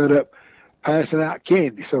tables set up, passing out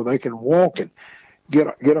candy so they can walk and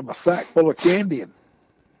get them a sack full of candy and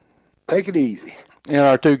take it easy. And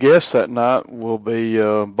our two guests that night will be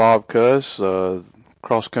Bob Cuss,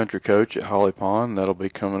 cross-country coach at Holly Pond. That'll be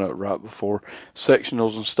coming up right before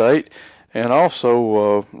sectionals and state. And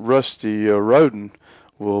also Rusty Roden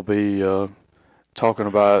will be talking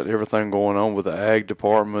about everything going on with the ag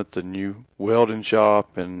department, the new welding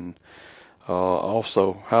shop, and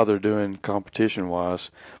also how they're doing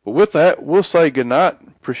competition-wise. But with that, we'll say goodnight.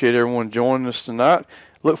 Appreciate everyone joining us tonight.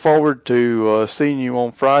 Look forward to seeing you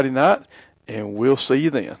on Friday night, and we'll see you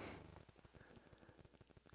then.